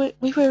when we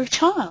were a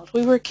child,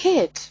 we were a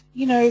kid.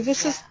 You know,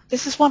 this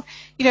is one,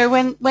 you know,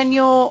 when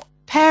your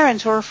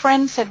parent or a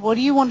friend said, what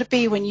do you want to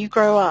be when you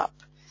grow up?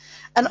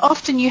 And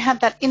often you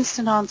had that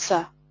instant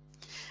answer.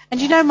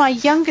 And you know, my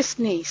youngest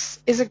niece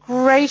is a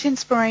great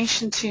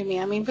inspiration to me.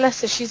 I mean,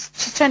 bless her, she's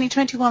turning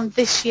 21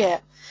 this year.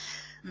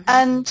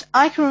 And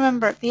I can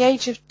remember at the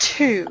age of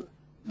 2,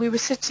 we were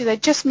sitting, they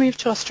just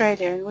moved to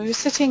Australia, and we were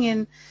sitting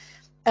in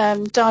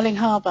Darling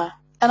Harbour.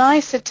 And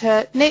I said to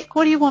her, Nick,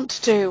 what do you want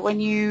to do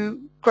when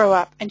you grow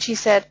up? And she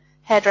said,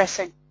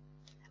 hairdressing.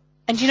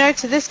 And you know,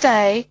 to this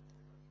day,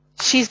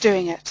 she's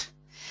doing it.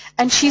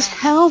 And she's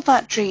held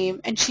that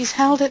dream, and she's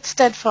held it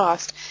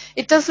steadfast.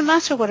 It doesn't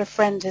matter what a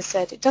friend has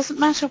said. It doesn't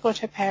matter what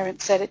her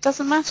parents said. It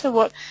doesn't matter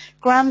what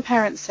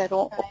grandparents said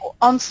or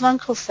aunts and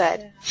uncles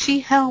said.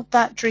 She held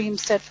that dream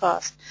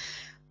steadfast.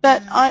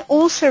 But I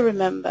also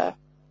remember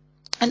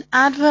an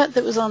advert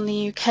that was on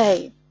the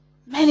UK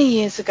many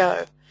years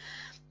ago,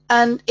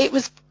 and it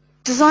was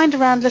designed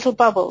around little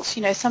bubbles,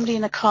 you know, somebody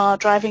in a car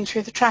driving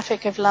through the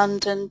traffic of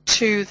London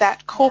to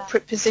that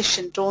corporate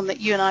position, Dawn,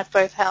 that you and I have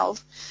both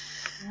held.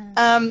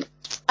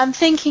 I'm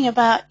thinking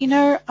about, you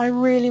know, I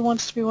really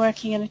wanted to be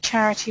working in a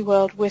charity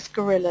world with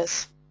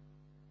gorillas.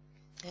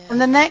 And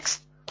the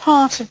next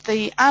part of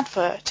the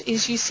advert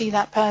is you see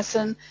that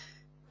person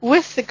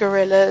with the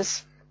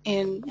gorillas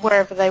in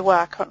wherever they were.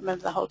 I can't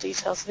remember the whole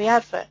details of the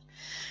advert.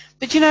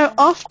 But, you know,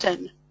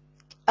 often,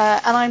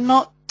 and I'm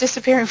not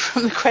disappearing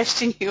from the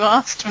question you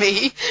asked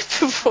me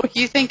before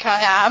you think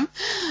I am,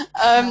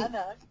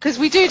 because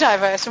we do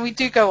diverse and we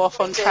do go off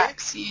on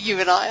tracks, you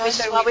and I.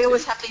 We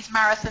always have these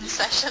marathon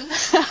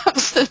sessions.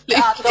 Absolutely.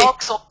 Our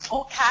dogs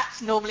or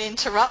cats normally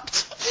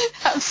interrupt.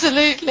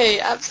 Absolutely.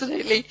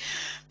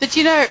 But,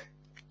 you know,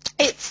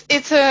 it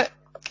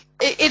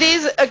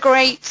is a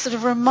great sort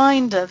of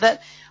reminder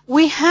that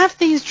we have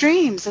these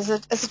dreams as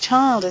a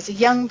child, as a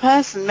young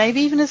person,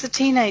 maybe even as a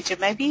teenager,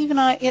 maybe even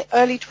our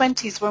early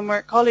 20s when we're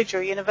at college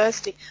or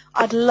university.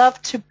 I'd love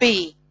to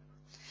be.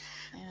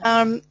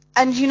 And,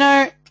 you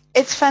know,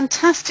 it's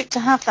fantastic to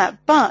have that.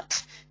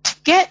 But to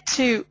get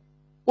to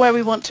where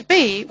we want to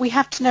be, we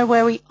have to know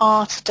where we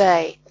are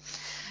today.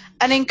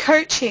 And in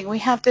coaching, we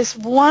have this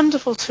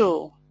wonderful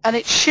tool, and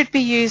it should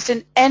be used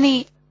in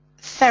any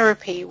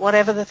therapy,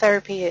 whatever the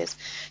therapy is,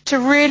 to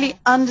really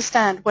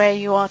understand where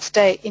you are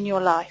today in your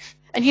life.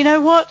 And you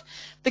know what?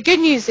 The good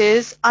news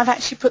is I've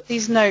actually put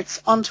these notes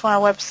onto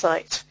our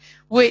website,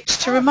 which,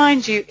 to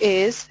remind you,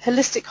 is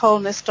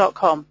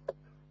holistichwholeness.com.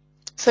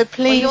 So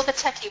please... Well, you're the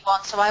techie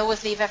one, so I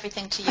always leave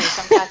everything to you,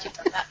 so I'm glad you've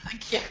done that.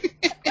 Thank you.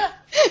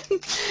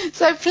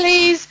 So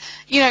please,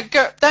 you know, you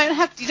don't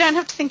have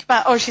to think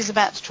about, oh, she's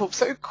about to talk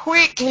so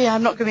quickly,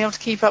 I'm not going to be able to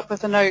keep up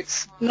with the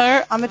notes.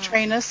 No, I'm a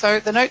trainer, so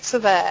the notes are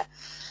there.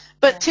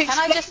 But Can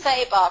I just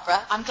say,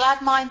 Barbara, I'm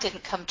glad mine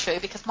didn't come true,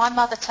 because my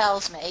mother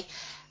tells me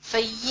for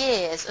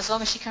years, as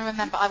long as she can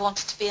remember, I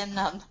wanted to be a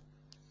nun.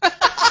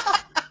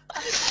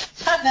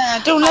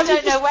 Don't let me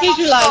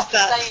visualize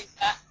that.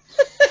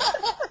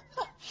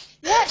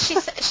 Yeah,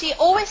 she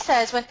always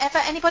says, whenever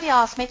anybody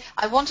asks me,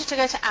 I wanted to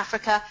go to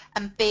Africa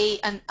and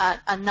be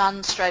a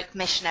nun-stroke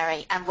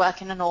missionary and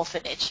work in an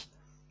orphanage.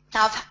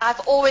 Now,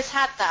 I've always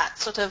had that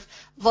sort of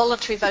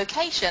voluntary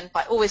vocation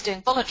by always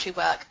doing voluntary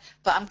work,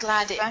 but I'm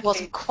glad it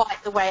wasn't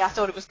quite the way I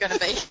thought it was going to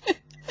be.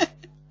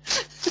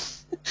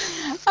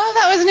 Oh,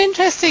 that was an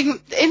interesting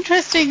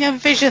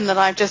vision that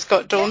I've just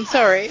got, Dawn.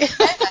 Sorry. Know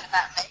that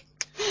about me.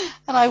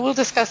 And I will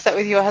discuss that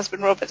with your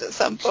husband, Robert, at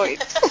some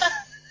point.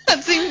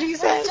 And see what he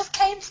says. It just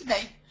came to me.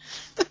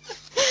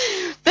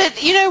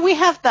 But, you know, we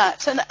have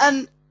that.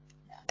 And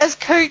as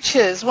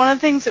coaches, one of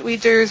the things that we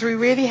do is we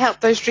really help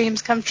those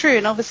dreams come true.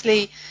 And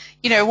obviously,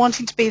 you know,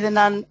 wanting to be the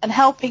nun and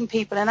helping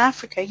people in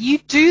Africa, you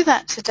do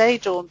that today,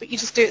 Dawn, but you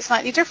just do it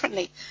slightly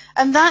differently.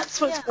 And that's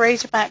what's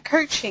great about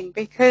coaching,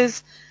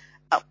 because,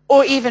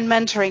 or even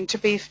mentoring,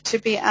 to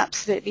be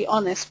absolutely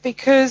honest,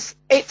 because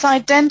it's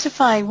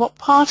identifying what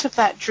part of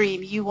that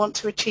dream you want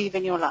to achieve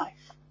in your life.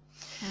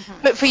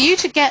 But for you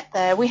to get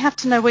there, we have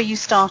to know where you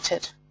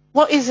started.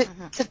 What is it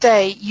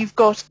today you've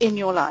got in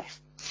your life?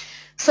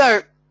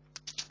 So,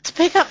 to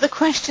pick up the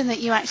question that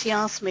you actually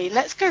asked me,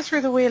 let's go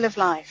through the Wheel of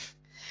Life.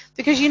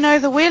 Because, you know,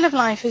 the Wheel of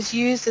Life is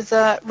used as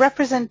a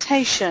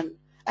representation,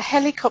 a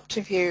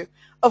helicopter view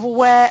of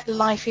where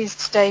life is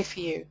today for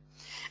you.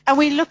 And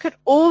we look at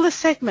all the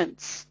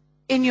segments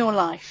in your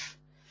life.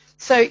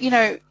 So,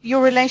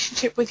 your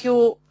relationship with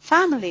your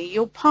family,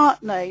 your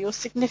partner, your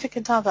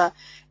significant other,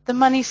 the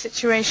money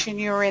situation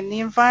you're in,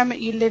 the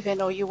environment you live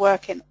in or you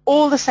work in,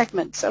 all the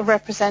segments are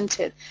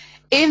represented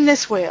in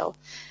this wheel.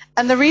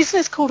 And the reason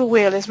it's called a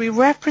wheel is we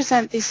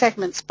represent these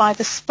segments by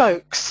the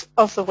spokes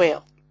of the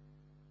wheel.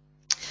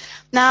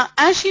 Now,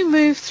 as you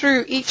move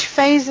through each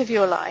phase of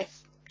your life,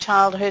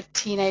 childhood,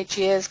 teenage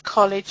years,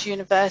 college,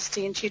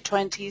 university, into your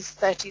 20s,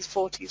 30s,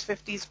 40s,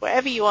 50s,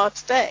 wherever you are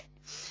today,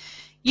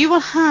 you will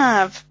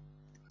have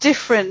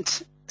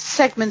different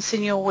segments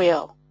in your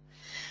wheel.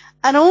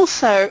 And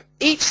also,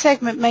 each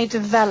segment may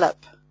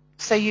develop.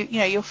 So,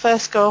 your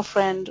first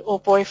girlfriend or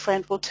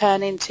boyfriend will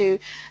turn into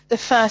the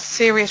first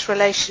serious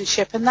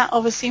relationship, and that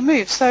obviously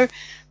moves. So,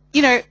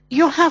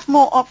 you'll have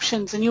more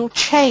options and you'll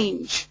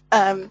change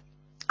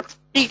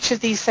each of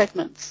these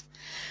segments.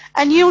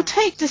 And you'll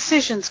take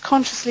decisions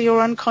consciously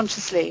or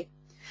unconsciously,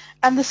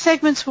 and the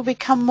segments will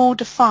become more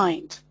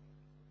defined.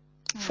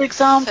 For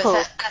example... So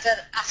it's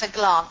at a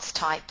glance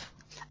type.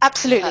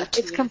 Absolutely.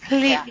 It's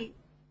completely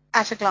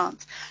at a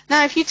glance.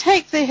 Now, if you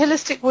take the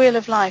holistic wheel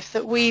of life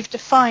that we've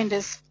defined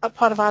as a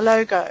part of our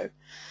logo,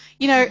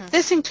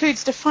 this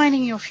includes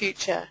defining your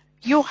future,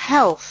 your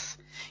health,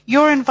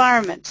 your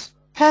environment,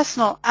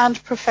 personal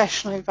and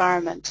professional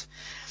environment,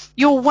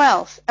 your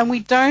wealth. And we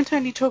don't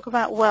only talk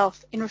about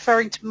wealth in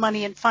referring to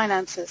money and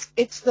finances.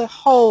 It's the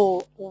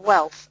whole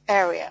wealth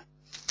area.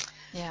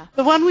 Yeah.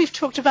 The one we've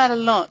talked about a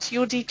lot,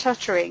 your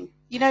decluttering.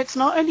 It's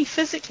not only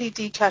physically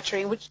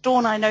decluttering, which,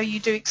 Dawn, I know you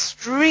do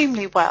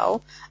extremely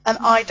well, and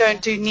I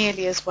don't do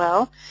nearly as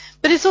well,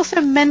 but it's also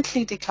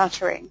mentally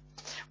decluttering.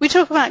 We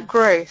talk about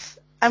growth,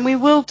 and we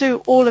will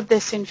do all of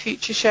this in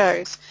future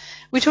shows.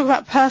 We talk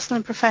about personal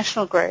and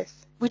professional growth.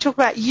 We talk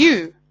about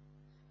you.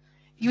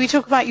 We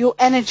talk about your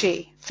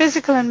energy,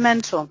 physical and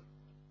mental,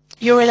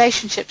 your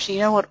relationships,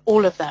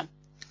 all of them,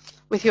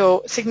 with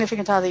your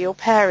significant other, your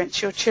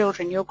parents, your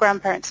children, your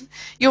grandparents,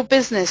 your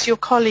business, your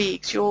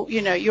colleagues,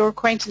 your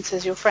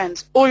acquaintances, your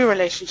friends, all your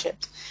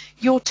relationships,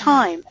 your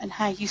time and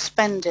how you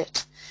spend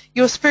it,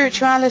 your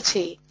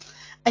spirituality.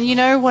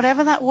 And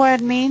whatever that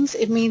word means,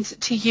 it means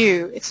it to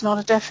you. It's not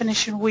a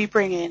definition we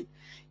bring in.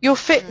 Your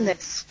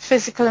fitness,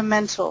 physical and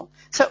mental.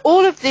 So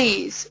all of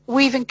these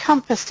we've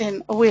encompassed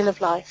in a wheel of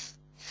life.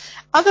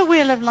 Other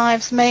wheel of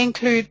lives may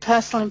include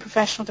personal and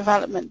professional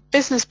development,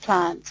 business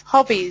plans,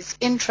 hobbies,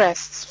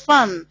 interests,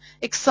 fun,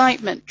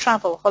 excitement,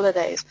 travel,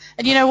 holidays,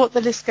 and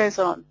the list goes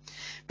on.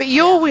 But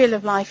your wheel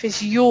of life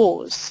is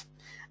yours,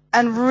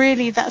 and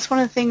really that's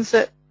one of the things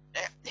that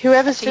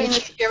whoever's doing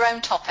it, your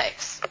own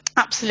topics.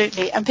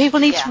 Absolutely, and people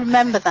need to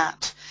remember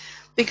that.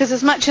 Because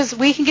as much as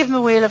we can give them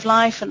a wheel of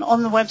life, and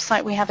on the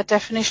website we have a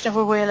definition of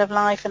a wheel of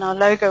life, and our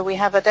logo we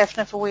have a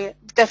definition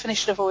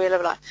of a wheel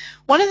of life.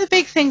 One of the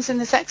big things in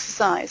this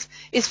exercise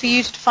is for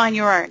you to define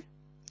your own.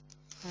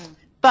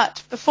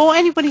 But before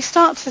anybody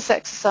starts this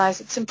exercise,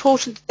 it's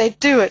important that they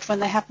do it when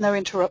they have no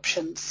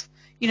interruptions.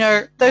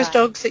 Those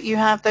dogs that you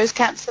have, those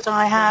cats that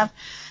I have,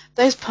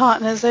 those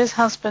partners, those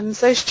husbands,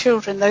 those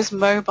children, those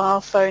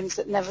mobile phones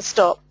that never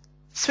stop.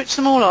 Switch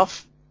them all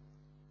off.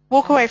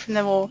 Walk away from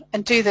them all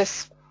and do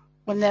this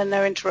when there are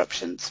no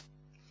interruptions.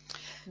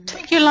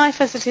 Take your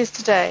life as it is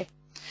today.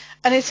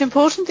 And it's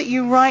important that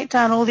you write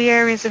down all the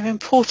areas of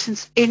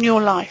importance in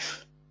your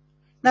life.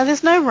 Now,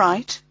 there's no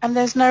right and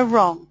there's no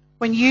wrong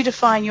when you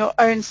define your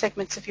own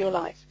segments of your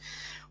life.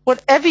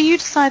 Whatever you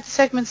decide the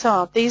segments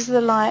are, these are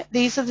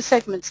the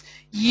segments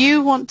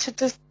you want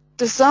to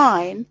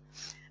design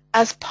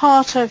as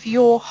part of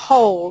your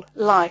whole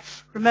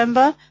life.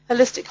 Remember,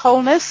 holistic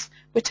wholeness,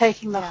 we're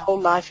taking the whole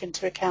life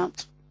into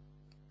account.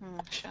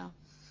 Sure.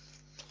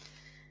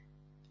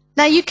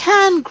 Now, you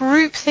can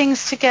group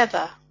things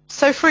together.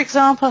 So, for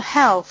example,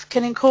 health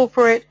can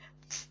incorporate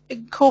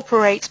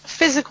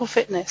physical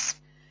fitness,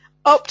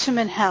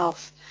 optimum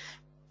health,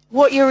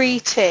 what you're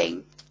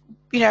eating,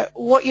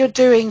 what you're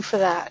doing for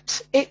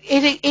that.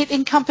 It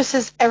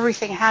encompasses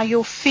everything, how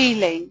you're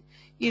feeling,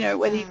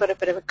 whether you've got a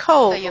bit of a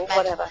cold so your or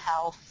whatever. Mental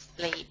health,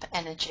 sleep,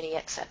 energy,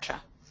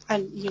 etc.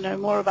 And you know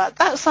more about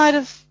that side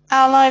of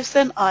our lives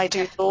than I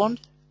do, Dawn.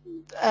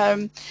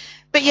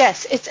 But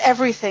yes, it's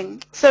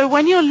everything. So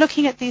when you're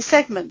looking at these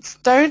segments,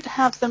 don't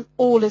have them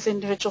all as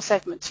individual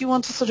segments. You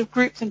want to sort of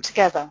group them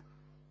together.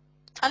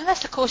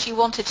 Unless, of course, you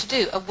wanted to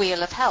do a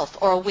wheel of health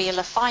or a wheel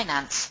of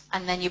finance,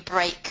 and then you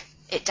break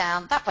it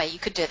down that way. You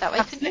could do it that way,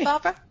 couldn't you,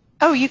 Barbara?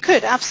 Oh, you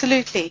could,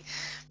 absolutely.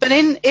 But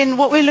in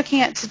what we're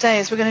looking at today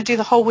is we're going to do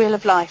the whole wheel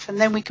of life,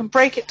 and then we can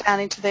break it down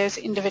into those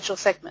individual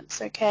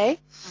segments, okay?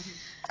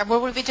 And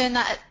will we be doing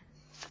that at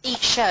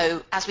each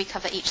show as we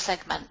cover each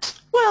segment?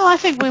 Well, I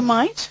think we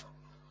might.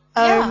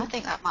 I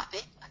think that might be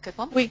a good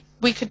one.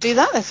 We could do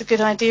that. That's a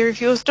good idea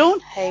of yours, Dawn.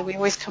 Hey, we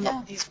always come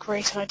up with these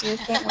great ideas,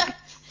 don't we?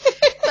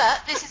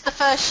 But this is the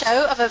first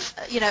show of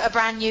a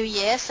brand new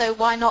year, so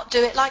why not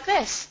do it like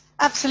this?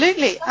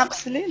 Absolutely,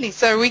 absolutely.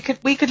 So we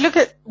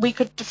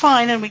could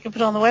define and we can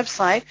put on the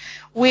website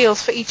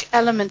wheels for each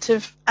element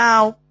of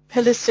our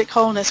holistic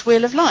wholeness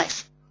wheel of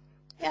life.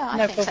 Yeah, I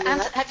No think so.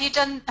 problem.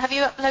 And have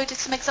you uploaded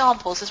some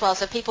examples as well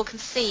so people can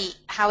see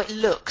how it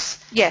looks?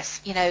 Yes,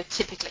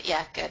 Typically.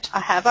 Yeah, good. I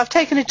have. I've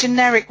taken a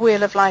generic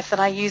wheel of life that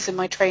I use in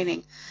my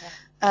training,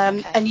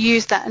 Okay. and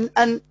use that.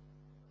 And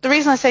the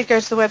reason I say go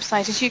to the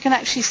website is you can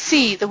actually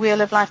see the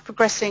wheel of life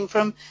progressing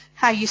from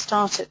how you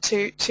start it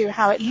to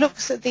how it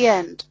looks at the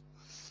end.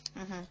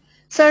 Mm-hmm.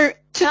 So to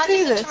Can I do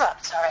just this,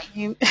 interrupt? Sorry.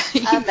 you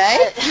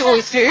may. You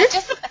always do.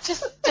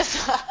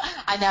 Just,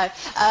 I know.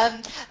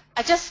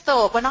 I just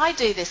thought when I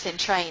do this in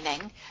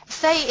training,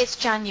 say it's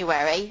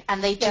January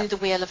and they do the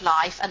Wheel of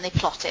Life and they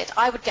plot it,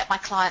 I would get my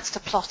clients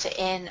to plot it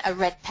in a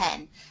red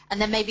pen,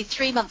 and then maybe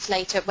 3 months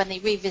later when they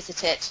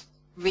revisit it,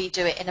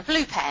 redo it in a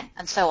blue pen,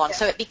 and so on. Yeah.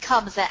 So it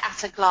becomes their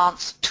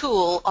at-a-glance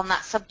tool on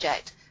that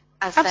subject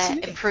as they're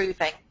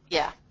improving.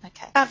 Yeah,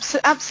 okay.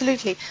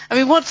 Absolutely. I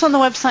mean, what's on the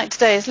website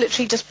today is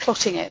literally just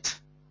plotting it,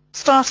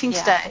 starting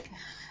today. Okay.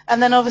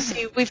 And then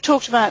obviously we've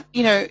talked about,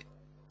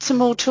 some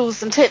more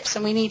tools and tips,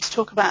 and we need to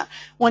talk about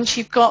once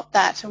you've got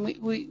that, and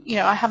we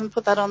I haven't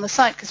put that on the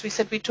site because we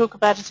said we'd talk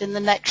about it in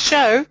the next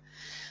show.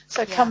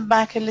 So come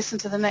back and listen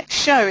to the next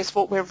show is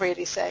what we're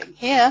really saying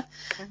here,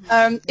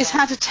 is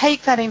how to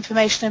take that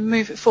information and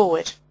move it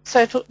forward.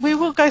 So we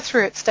will go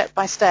through it step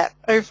by step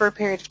over a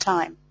period of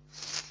time.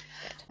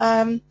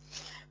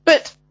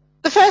 But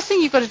the first thing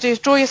you've got to do is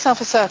draw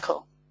yourself a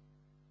circle.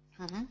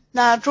 Mm-hmm.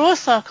 Now, draw a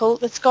circle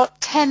that's got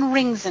 10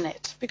 rings in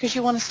it because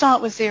you want to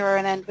start with 0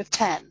 and end with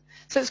 10.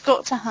 So it's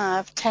got to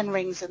have 10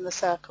 rings in the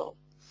circle.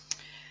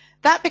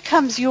 That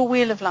becomes your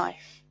wheel of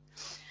life.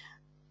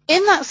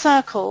 In that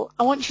circle,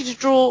 I want you to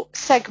draw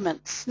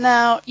segments.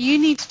 Now, you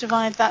need to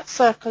divide that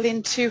circle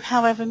into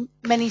however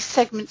many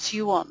segments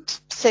you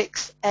want,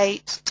 6,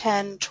 8,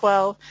 10,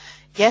 12.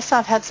 Yes,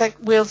 I've had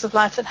wheels of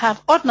life that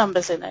have odd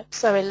numbers in it,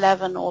 so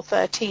 11 or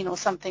 13 or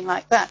something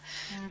like that.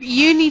 Mm-hmm.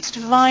 You need to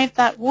divide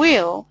that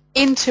wheel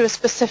into a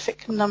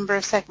specific number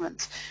of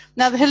segments.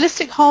 Now, the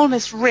Holistic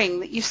Wholeness ring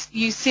that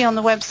you see on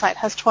the website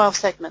has 12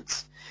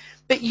 segments,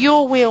 but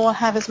your wheel will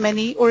have as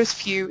many or as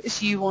few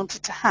as you want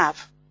it to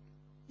have.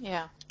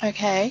 Yeah.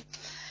 Okay.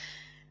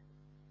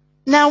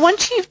 Now,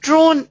 once you've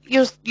drawn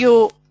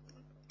your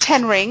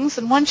 10 rings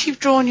and once you've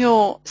drawn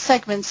your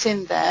segments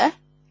in there,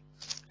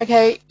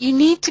 okay, you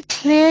need to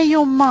clear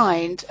your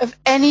mind of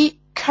any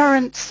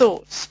current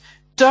thoughts.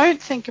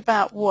 Don't think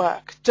about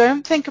work.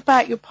 Don't think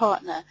about your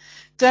partner.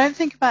 Don't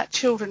think about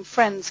children,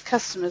 friends,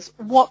 customers,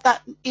 what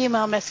that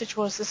email message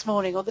was this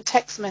morning or the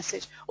text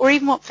message or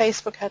even what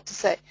Facebook had to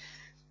say.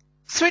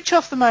 Switch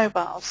off the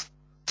mobiles.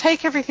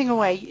 Take everything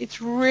away.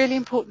 It's really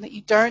important that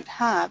you don't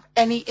have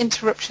any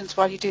interruptions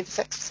while you do this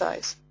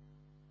exercise.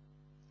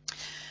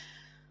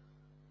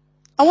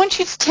 I want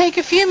you to take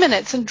a few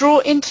minutes and draw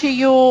into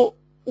your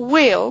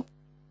wheel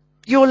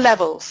your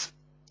levels.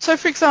 So,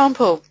 for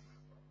example,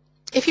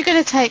 if you're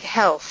going to take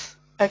health,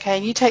 okay,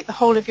 and you take the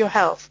whole of your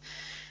health,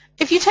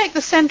 if you take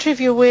the center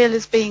of your wheel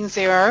as being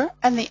 0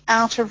 and the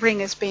outer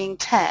ring as being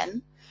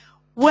 10,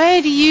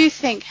 where do you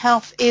think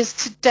health is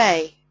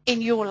today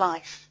in your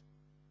life?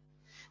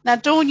 Now,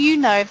 Dawn, you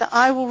know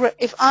that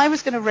if I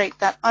was going to rate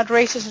that, I'd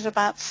rate it at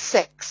about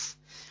 6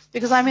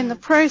 because I'm in the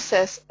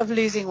process of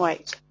losing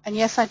weight. And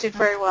yes, I did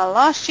very well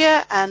last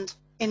year, and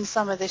in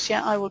summer this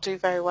year I will do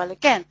very well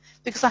again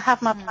because I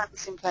have my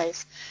plans in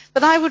place.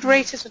 But I would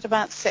rate it at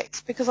about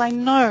 6 because I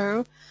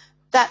know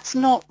that's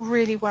not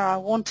really where I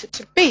want it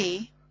to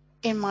be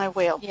in my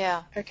wheel.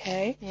 Yeah.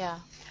 Okay? Yeah.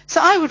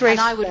 So I would rate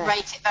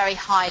it very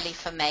highly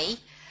for me.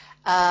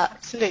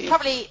 Absolutely.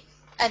 Probably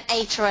an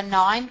 8 or a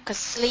 9 because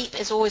sleep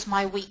is always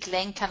my weak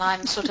link, and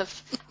I'm sort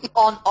of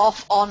on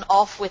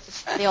off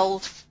with the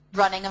old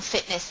running and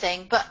fitness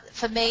thing. But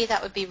for me,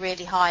 that would be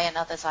really high, and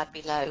others I'd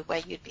be low, where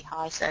you'd be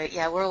high. So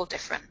yeah, we're all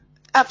different.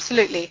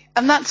 Absolutely.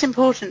 And that's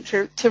important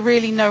to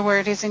really know where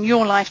it is in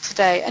your life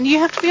today. And you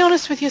have to be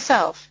honest with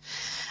yourself.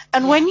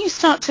 And when you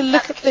start to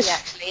look at this,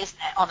 actually, isn't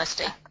it?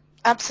 Honesty.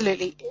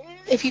 Absolutely.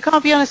 If you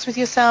can't be honest with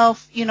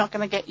yourself, you're not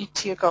going to get you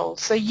to your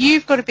goals. So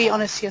you've got to be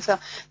honest to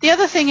yourself. The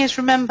other thing is,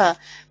 remember,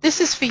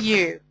 this is for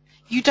you.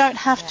 You don't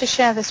have to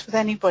share this with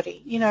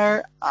anybody.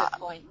 Good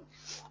point.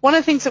 One of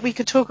the things that we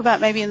could talk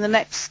about maybe in the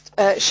next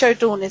show,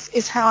 Dawn,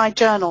 is how I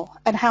journal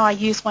and how I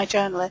use my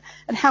journaler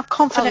and how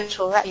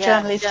confidential that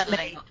journal is to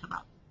me.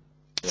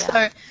 Yeah.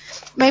 So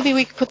maybe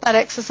we could put that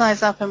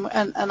exercise up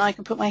and I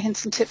can put my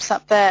hints and tips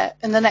up there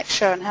in the next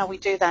show on how we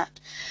do that.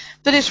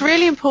 But it's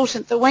really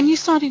important that when you're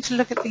starting to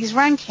look at these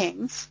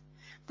rankings,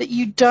 that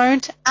you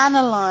don't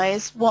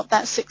analyze what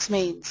that 6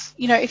 means.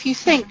 If you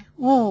think,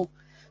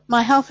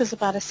 my health is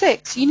about a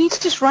 6, you need to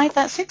just write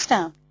that 6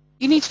 down.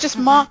 You need to just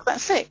mark that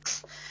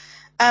 6.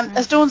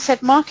 As Dawn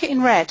said, mark it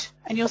in red,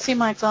 and you'll see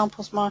my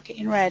examples, mark it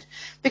in red,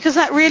 because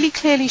that really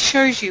clearly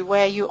shows you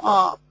where you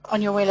are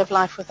on your wheel of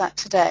life with that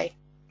today.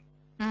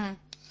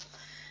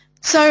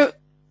 So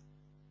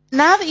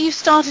now that you've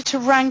started to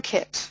rank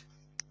it,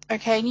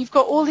 okay, and you've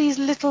got all these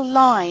little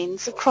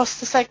lines across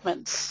the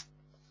segments,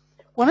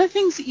 one of the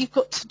things that you've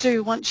got to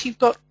do once you've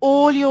got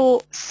all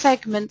your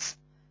segments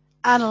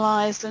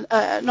analyzed, and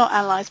not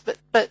analyzed,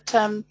 but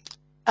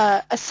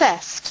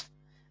assessed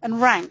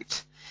and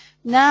ranked,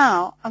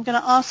 Now I'm going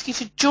to ask you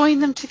to join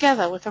them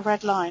together with a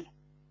red line.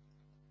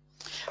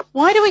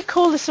 Why do we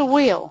call this a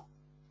wheel?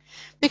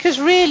 Because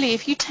really,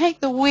 if you take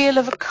the wheel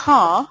of a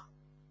car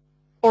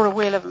or a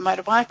wheel of a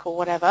motorbike or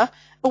whatever,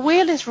 a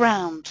wheel is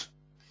round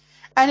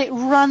and it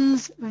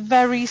runs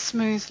very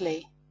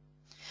smoothly.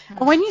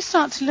 And when you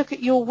start to look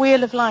at your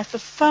wheel of life, the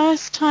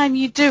first time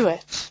you do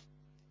it,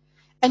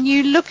 and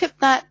you look at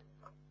that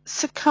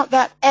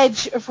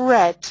edge of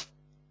red,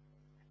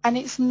 and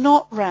it's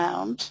not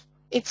round,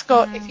 it's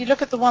got, if you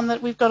look at the one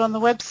that we've got on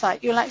the website,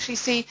 you'll actually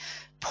see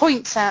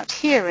points out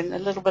here and a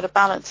little bit of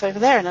balance over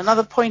there and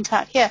another point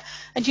out here.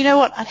 And you know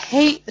what? I'd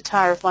hate the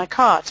tire of my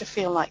car to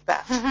feel like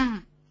that.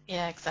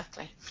 Yeah,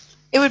 exactly.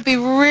 It would be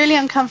really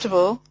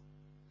uncomfortable.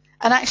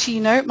 And actually,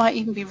 you know, it might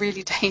even be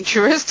really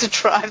dangerous to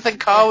drive the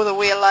car with a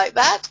wheel like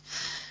that.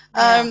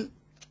 Yeah.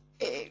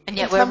 And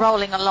yet we're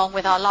rolling along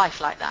with our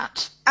life like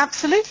that.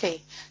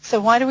 Absolutely. So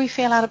why do we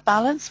feel out of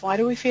balance? Why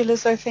do we feel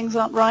as though things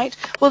aren't right?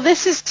 Well,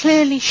 this is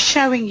clearly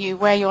showing you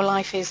where your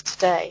life is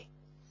today.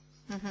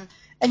 Mm-hmm.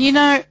 And, you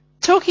know,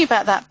 talking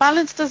about that,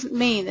 balance doesn't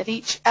mean that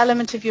each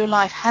element of your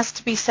life has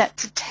to be set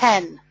to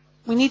 10.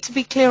 We need to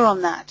be clear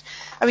on that.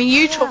 I mean,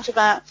 you talked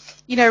about,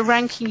 you know,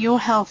 ranking your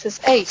health as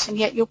 8, and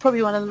yet you're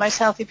probably one of the most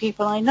healthy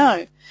people I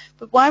know.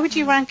 But why would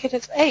you rank it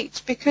as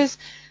 8? Because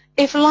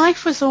if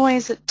life was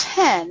always at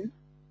 10,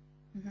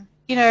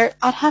 you know,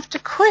 I'd have to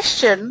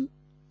question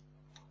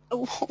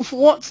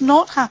what's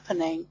not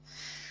happening.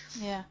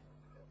 Yeah.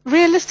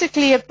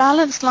 Realistically, a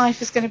balanced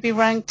life is going to be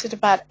ranked at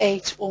about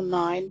 8 or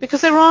 9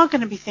 because there are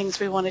going to be things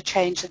we want to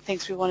change and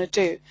things we want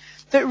to do.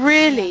 But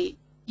really,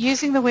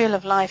 using the wheel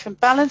of life and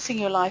balancing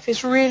your life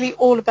is really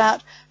all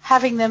about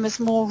having them as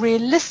more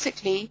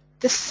realistically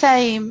the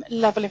same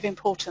level of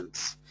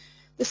importance,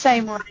 the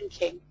same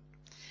ranking.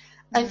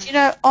 And, you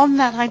know, on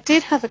that, I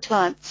did have a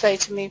client say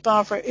to me,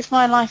 Barbara, if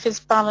my life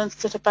is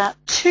balanced at about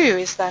 2,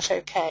 is that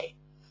okay?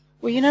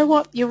 Well, you know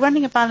what? You're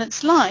running a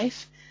balanced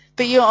life,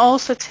 but you're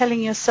also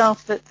telling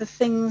yourself that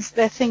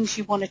there are things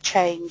you want to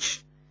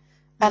change.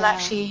 And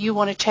actually, you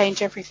want to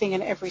change everything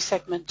in every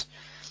segment.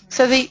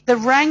 So the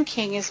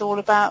ranking is all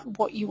about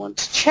what you want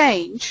to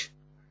change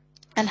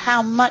and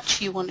how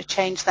much you want to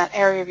change that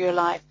area of your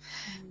life.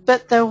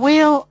 But the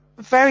wheel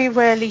very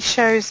rarely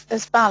shows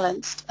as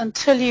balanced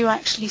until you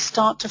actually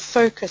start to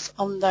focus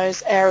on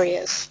those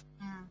areas.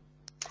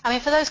 I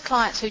mean, for those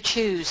clients who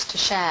choose to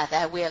share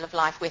their wheel of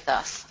life with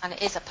us, and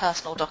it is a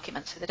personal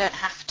document, so they don't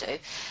have to,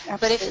 Absolutely.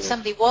 but if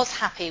somebody was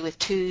happy with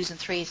 2s and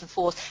 3s and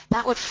 4s,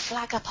 that would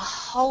flag up a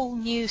whole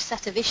new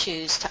set of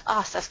issues to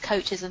us as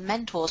coaches and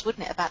mentors,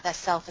 wouldn't it, about their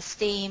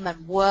self-esteem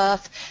and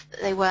worth,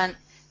 that they weren't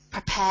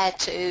prepared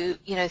to,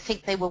 you know,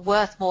 think they were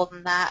worth more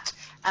than that,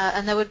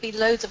 and there would be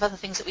loads of other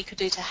things that we could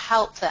do to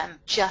help them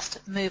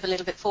just move a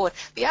little bit forward.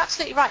 But you're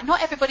absolutely right.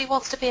 Not everybody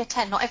wants to be a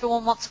 10. Not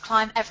everyone wants to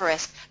climb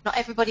Everest. Not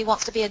everybody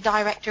wants to be a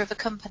director of a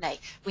company.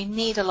 We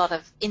need a lot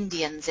of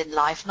Indians in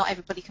life. Not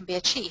everybody can be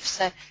a chief.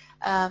 So,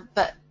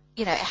 but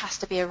you know, it has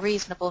to be a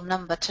reasonable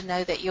number to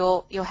know that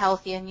you're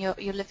healthy and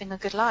you're living a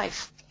good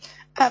life.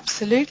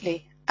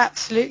 Absolutely,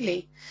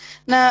 absolutely.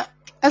 Now,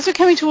 as we're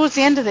coming towards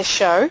the end of this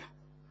show.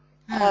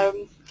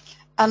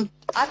 And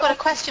I've got a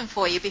question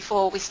for you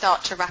before we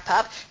start to wrap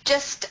up,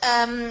 just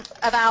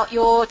about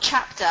your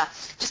chapter.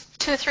 Just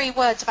 2 or 3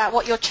 words about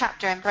what your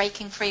chapter in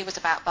Breaking Free was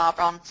about,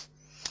 Barbara, on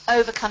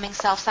overcoming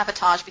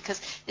self-sabotage, because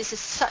this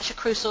is such a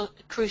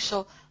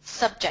crucial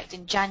subject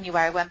in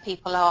January when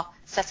people are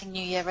setting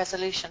New Year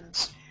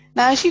resolutions.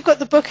 Now, as you've got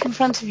the book in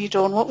front of you,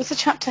 Dawn, what was the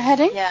chapter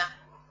heading?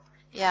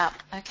 Yeah,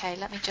 okay,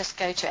 let me just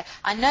go to it.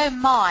 I know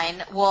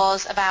mine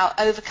was about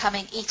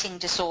overcoming eating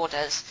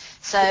disorders,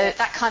 so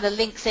that kind of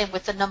links in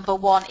with the number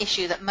 1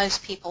 issue that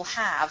most people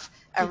have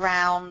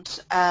around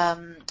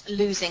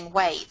losing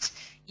weight.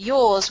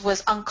 Yours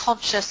was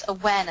unconscious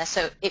awareness,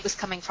 so it was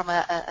coming from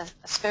a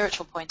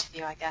spiritual point of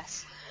view, I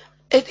guess.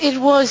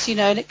 It was, you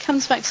know, and it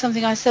comes back to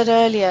something I said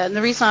earlier, and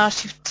the reason I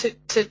asked you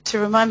to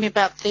remind me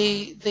about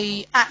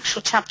the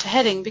actual chapter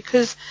heading,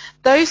 because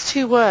those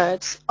 2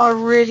 words are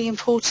really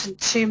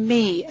important to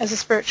me as a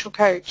spiritual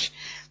coach,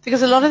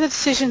 because a lot of the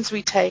decisions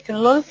we take and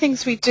a lot of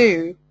things we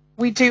do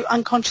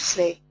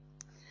unconsciously.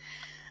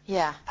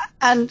 Yeah.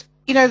 And,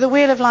 you know, the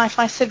wheel of life,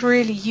 I said,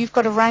 really, you've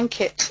got to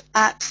rank it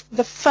at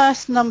the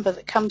first number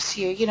that comes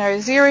to you. You know,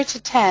 0 to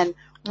 10,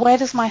 where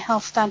does my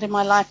health stand in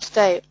my life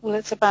today? Well,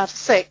 it's about a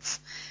 6.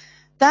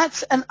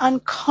 That's an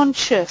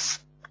unconscious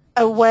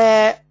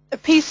aware, a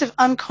piece of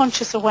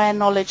unconscious aware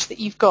knowledge that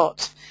you've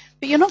got,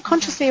 but you're not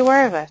consciously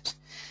aware of it.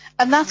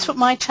 And that's what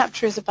my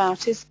chapter is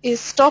about, is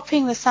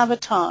stopping the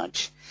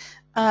sabotage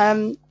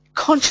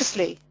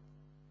consciously,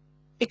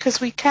 because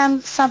we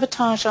can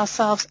sabotage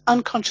ourselves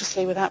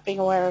unconsciously without being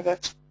aware of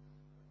it.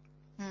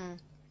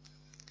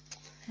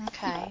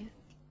 Okay.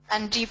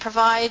 And do you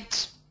provide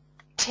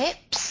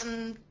tips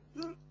and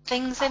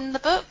things in the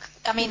book?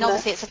 I mean,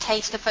 obviously it's a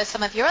taster for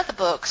some of your other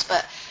books,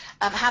 but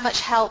how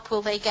much help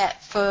will they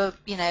get for,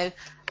 you know,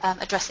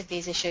 addressing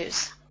these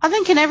issues? I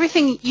think in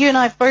everything you and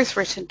I have both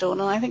written, Dawn,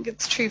 and I think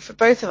it's true for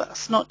both of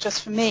us, not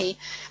just for me,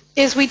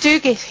 is we do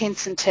give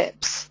hints and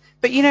tips.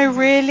 But, you know,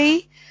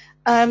 really,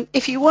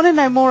 If you want to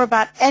know more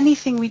about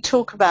anything we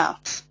talk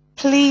about,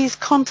 please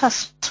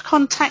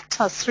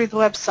contact us through the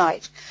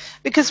website,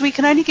 because we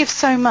can only give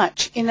so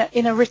much in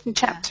a written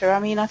chapter. I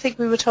mean, I think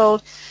we were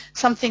told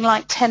something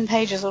like 10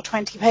 pages or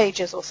 20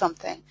 pages or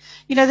something.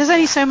 You know, there's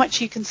only so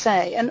much you can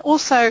say. And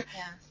also,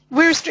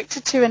 we're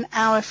restricted to an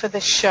hour for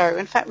this show.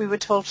 In fact, we were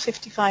told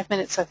 55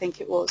 minutes, I think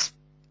it was.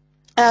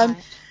 Right.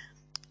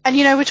 And,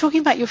 you know, we're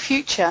talking about your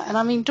future. And,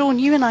 I mean, Dawn,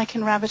 you and I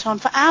can rabbit on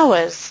for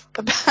hours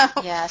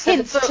about so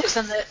the books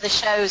and the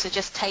shows are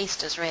just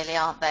tasters, really,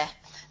 aren't they?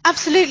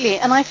 Absolutely.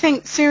 And I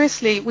think,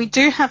 seriously, we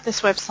do have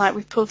this website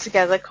we've pulled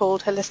together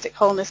called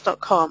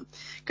holistichwholeness.com.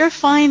 Go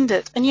find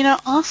it and, you know,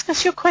 ask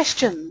us your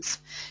questions.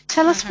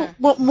 Tell us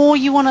what more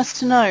you want us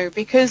to know,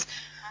 because,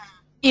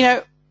 you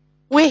know,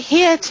 we're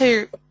here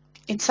to,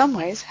 in some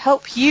ways,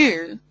 help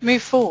you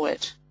move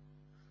forward.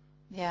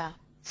 Yeah.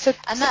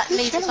 And that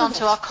leads us on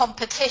to our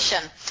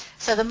competition.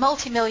 So the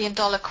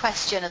multi-million-dollar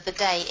question of the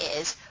day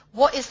is,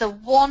 what is the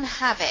one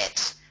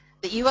habit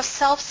that you are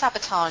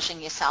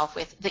self-sabotaging yourself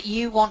with that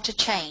you want to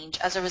change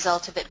as a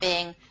result of it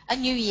being a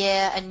new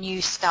year, a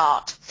new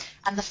start?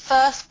 And the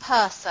first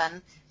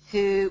person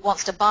who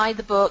wants to buy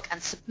the book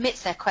and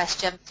submits their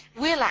question,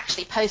 we'll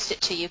actually post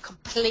it to you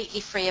completely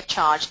free of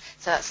charge.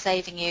 So that's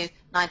saving you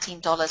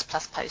 $19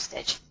 plus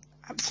postage.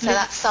 Absolutely. So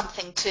that's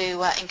something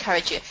to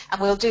encourage you.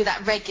 And we'll do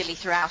that regularly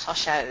throughout our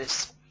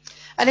shows.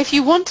 And if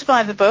you want to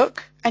buy the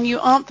book and you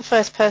aren't the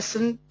first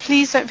person,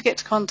 please don't forget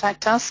to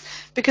contact us,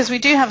 because we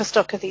do have a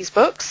stock of these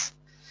books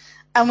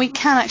and we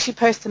can actually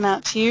post them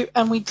out to you,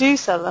 and we do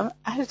sell them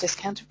at a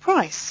discounted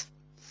price.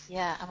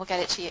 Yeah, and we'll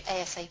get it to you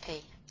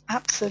ASAP.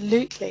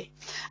 Absolutely.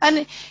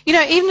 And, you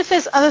know, even if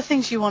there's other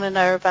things you want to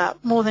know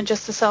about more than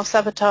just the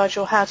self-sabotage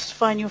or how to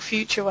define your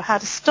future or how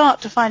to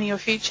start defining your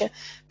future,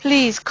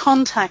 please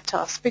contact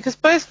us, because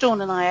both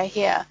Dawn and I are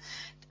here.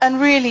 And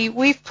really,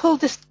 we've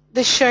pulled this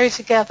show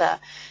together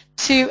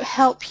to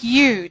help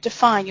you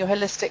define your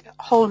holistic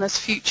wholeness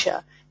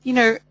future. You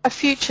know, a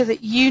future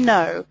that you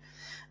know,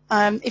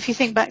 if you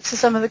think back to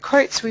some of the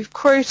quotes we've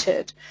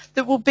quoted,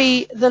 that will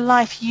be the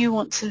life you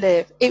want to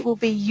live. It will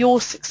be your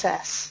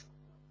success.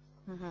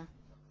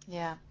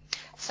 Yeah.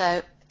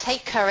 So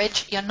take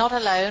courage. You're not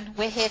alone.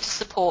 We're here to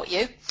support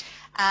you.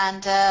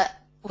 And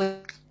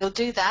we'll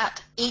do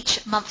that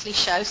each monthly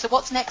show. So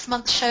what's next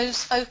month's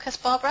show's focus,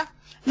 Barbara?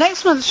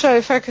 Next month's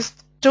show focus,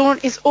 Dawn,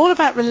 is all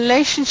about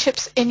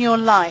relationships in your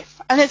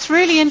life. And it's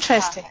really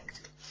interesting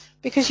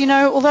because, you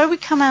know, although we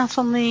come out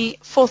on the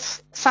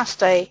fourth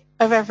Saturday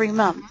of every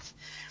month,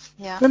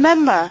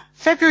 remember,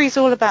 February is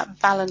all about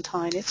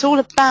Valentine. It's all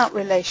about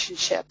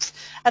relationships.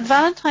 And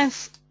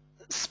Valentine's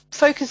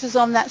focuses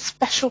on that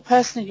special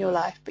person in your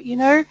life. But, you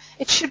know,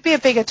 it should be a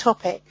bigger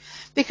topic,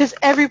 because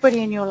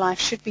everybody in your life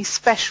should be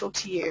special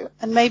to you,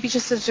 and maybe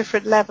just a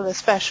different level of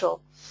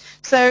special.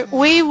 So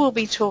we will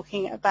be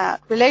talking about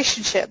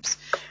relationships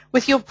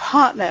with your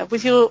partner,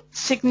 with your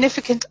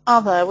significant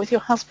other, with your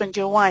husband,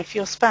 your wife,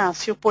 your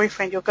spouse, your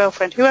boyfriend, your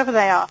girlfriend, whoever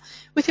they are,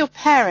 with your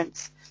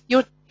parents,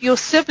 your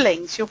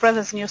siblings, your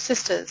brothers and your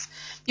sisters,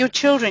 your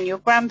children, your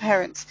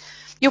grandparents,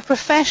 your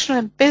professional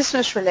and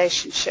business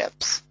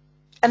relationships,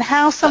 and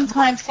how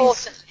sometimes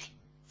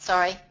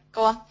Sorry,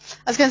 go on.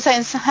 I was going to say,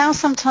 and how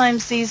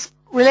sometimes these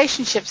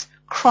relationships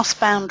cross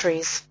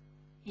boundaries.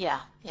 Yeah.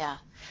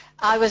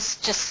 I was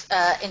just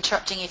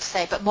interrupting you to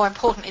say, but more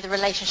importantly, the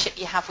relationship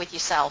you have with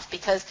yourself,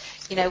 because,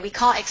 you know, we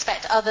can't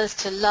expect others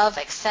to love,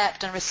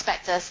 accept, and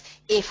respect us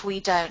if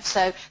we don't.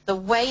 So the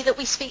way that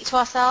we speak to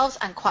ourselves,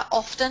 and quite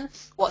often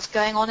what's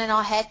going on in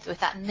our head with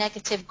that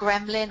negative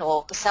gremlin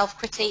or the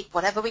self-critique,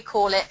 whatever we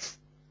call it,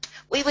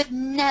 we would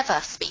never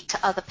speak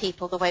to other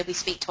people the way we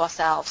speak to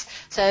ourselves.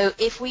 So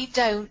if we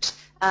don't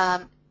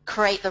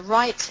create the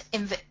right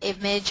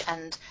image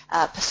and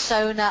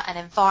persona and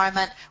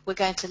environment, we're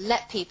going to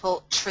let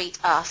people treat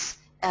us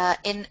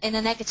in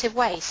a negative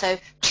way. So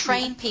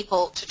train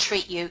people to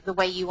treat you the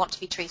way you want to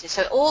be treated.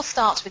 So it all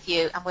starts with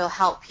you, and we'll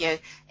help you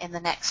in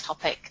the next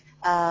topic,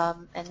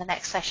 in the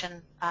next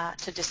session,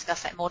 to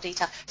discuss that in more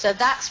detail. So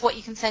that's what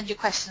you can send your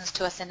questions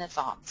to us in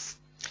advance.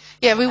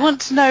 Yeah, we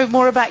want to know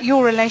more about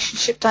your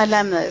relationship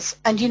dilemmas.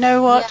 And you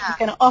know what? We're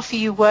going to offer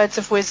you words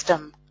of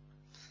wisdom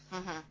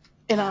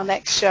in our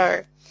next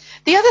show.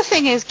 The other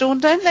thing is, Dawn,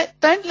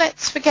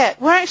 let's forget,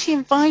 we're actually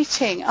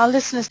inviting our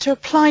listeners to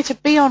apply to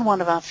be on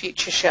one of our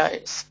future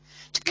shows,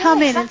 to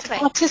come in and to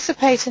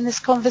participate in this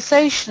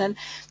conversation, and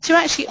to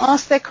actually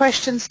ask their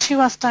questions to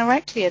us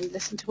directly and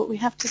listen to what we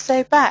have to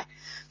say back.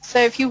 So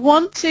if you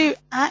want to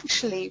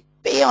actually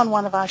be on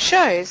one of our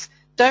shows,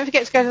 don't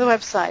forget to go to the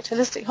website,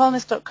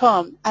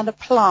 holistichwholeness.com, and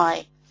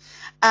apply.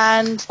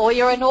 Or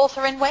you're an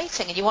author in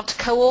waiting and you want to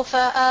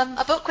co-author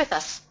a book with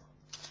us.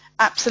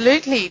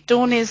 Absolutely.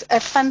 Dawn is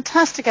a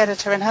fantastic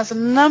editor and has a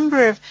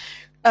number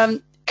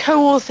of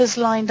co-authors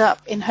lined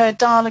up in her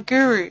Dharma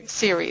Guru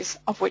series,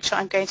 of which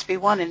I'm going to be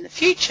one in the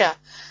future.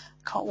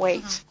 Can't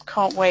wait.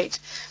 Yeah.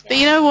 But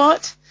you know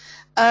what?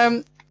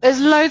 There's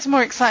loads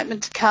more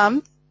excitement to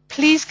come.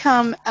 Please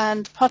come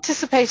and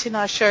participate in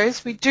our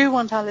shows. We do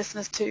want our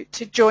listeners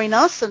to join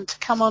us and to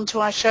come on to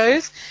our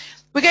shows.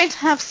 We're going to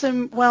have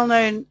some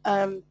well-known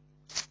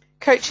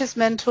coaches,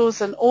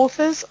 mentors and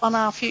authors on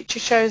our future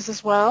shows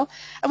as well.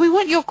 And we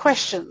want your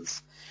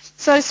questions.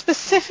 So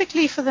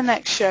specifically for the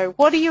next show,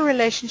 what are your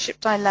relationship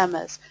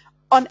dilemmas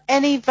on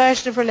any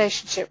version of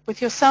relationship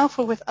with yourself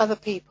or with other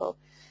people?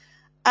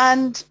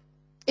 And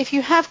if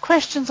you have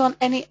questions on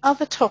any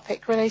other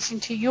topic relating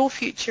to your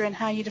future and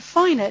how you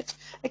define it,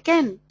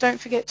 again, don't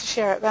forget to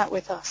share that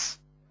with us.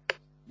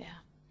 Yeah.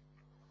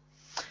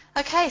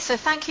 Okay, so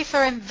thank you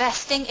for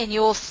investing in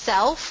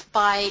yourself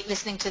by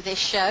listening to this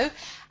show,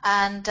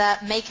 and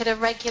make it a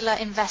regular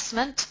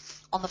investment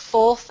on the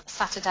 4th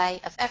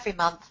Saturday of every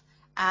month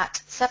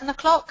at 7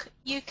 o'clock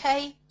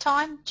UK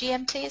time,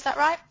 GMT, is that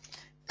right?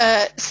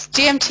 It's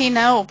GMT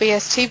now, or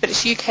BST, but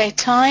it's UK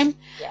time.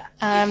 Yeah,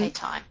 UK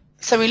time.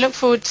 So we look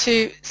forward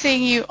to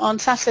seeing you on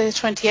Saturday the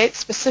 28th,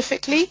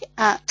 specifically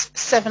at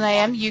 7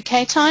 a.m.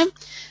 UK time.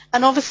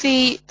 And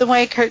obviously, the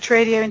way Coach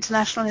Radio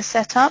International is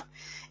set up,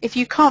 if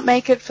you can't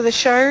make it for the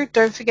show,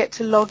 don't forget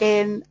to log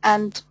in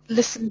and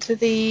listen to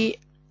the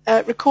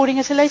recording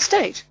at a later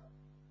date.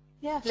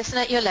 Yeah, listen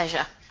at your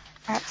leisure.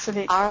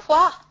 Absolutely. Au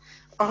revoir.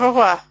 Au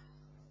revoir.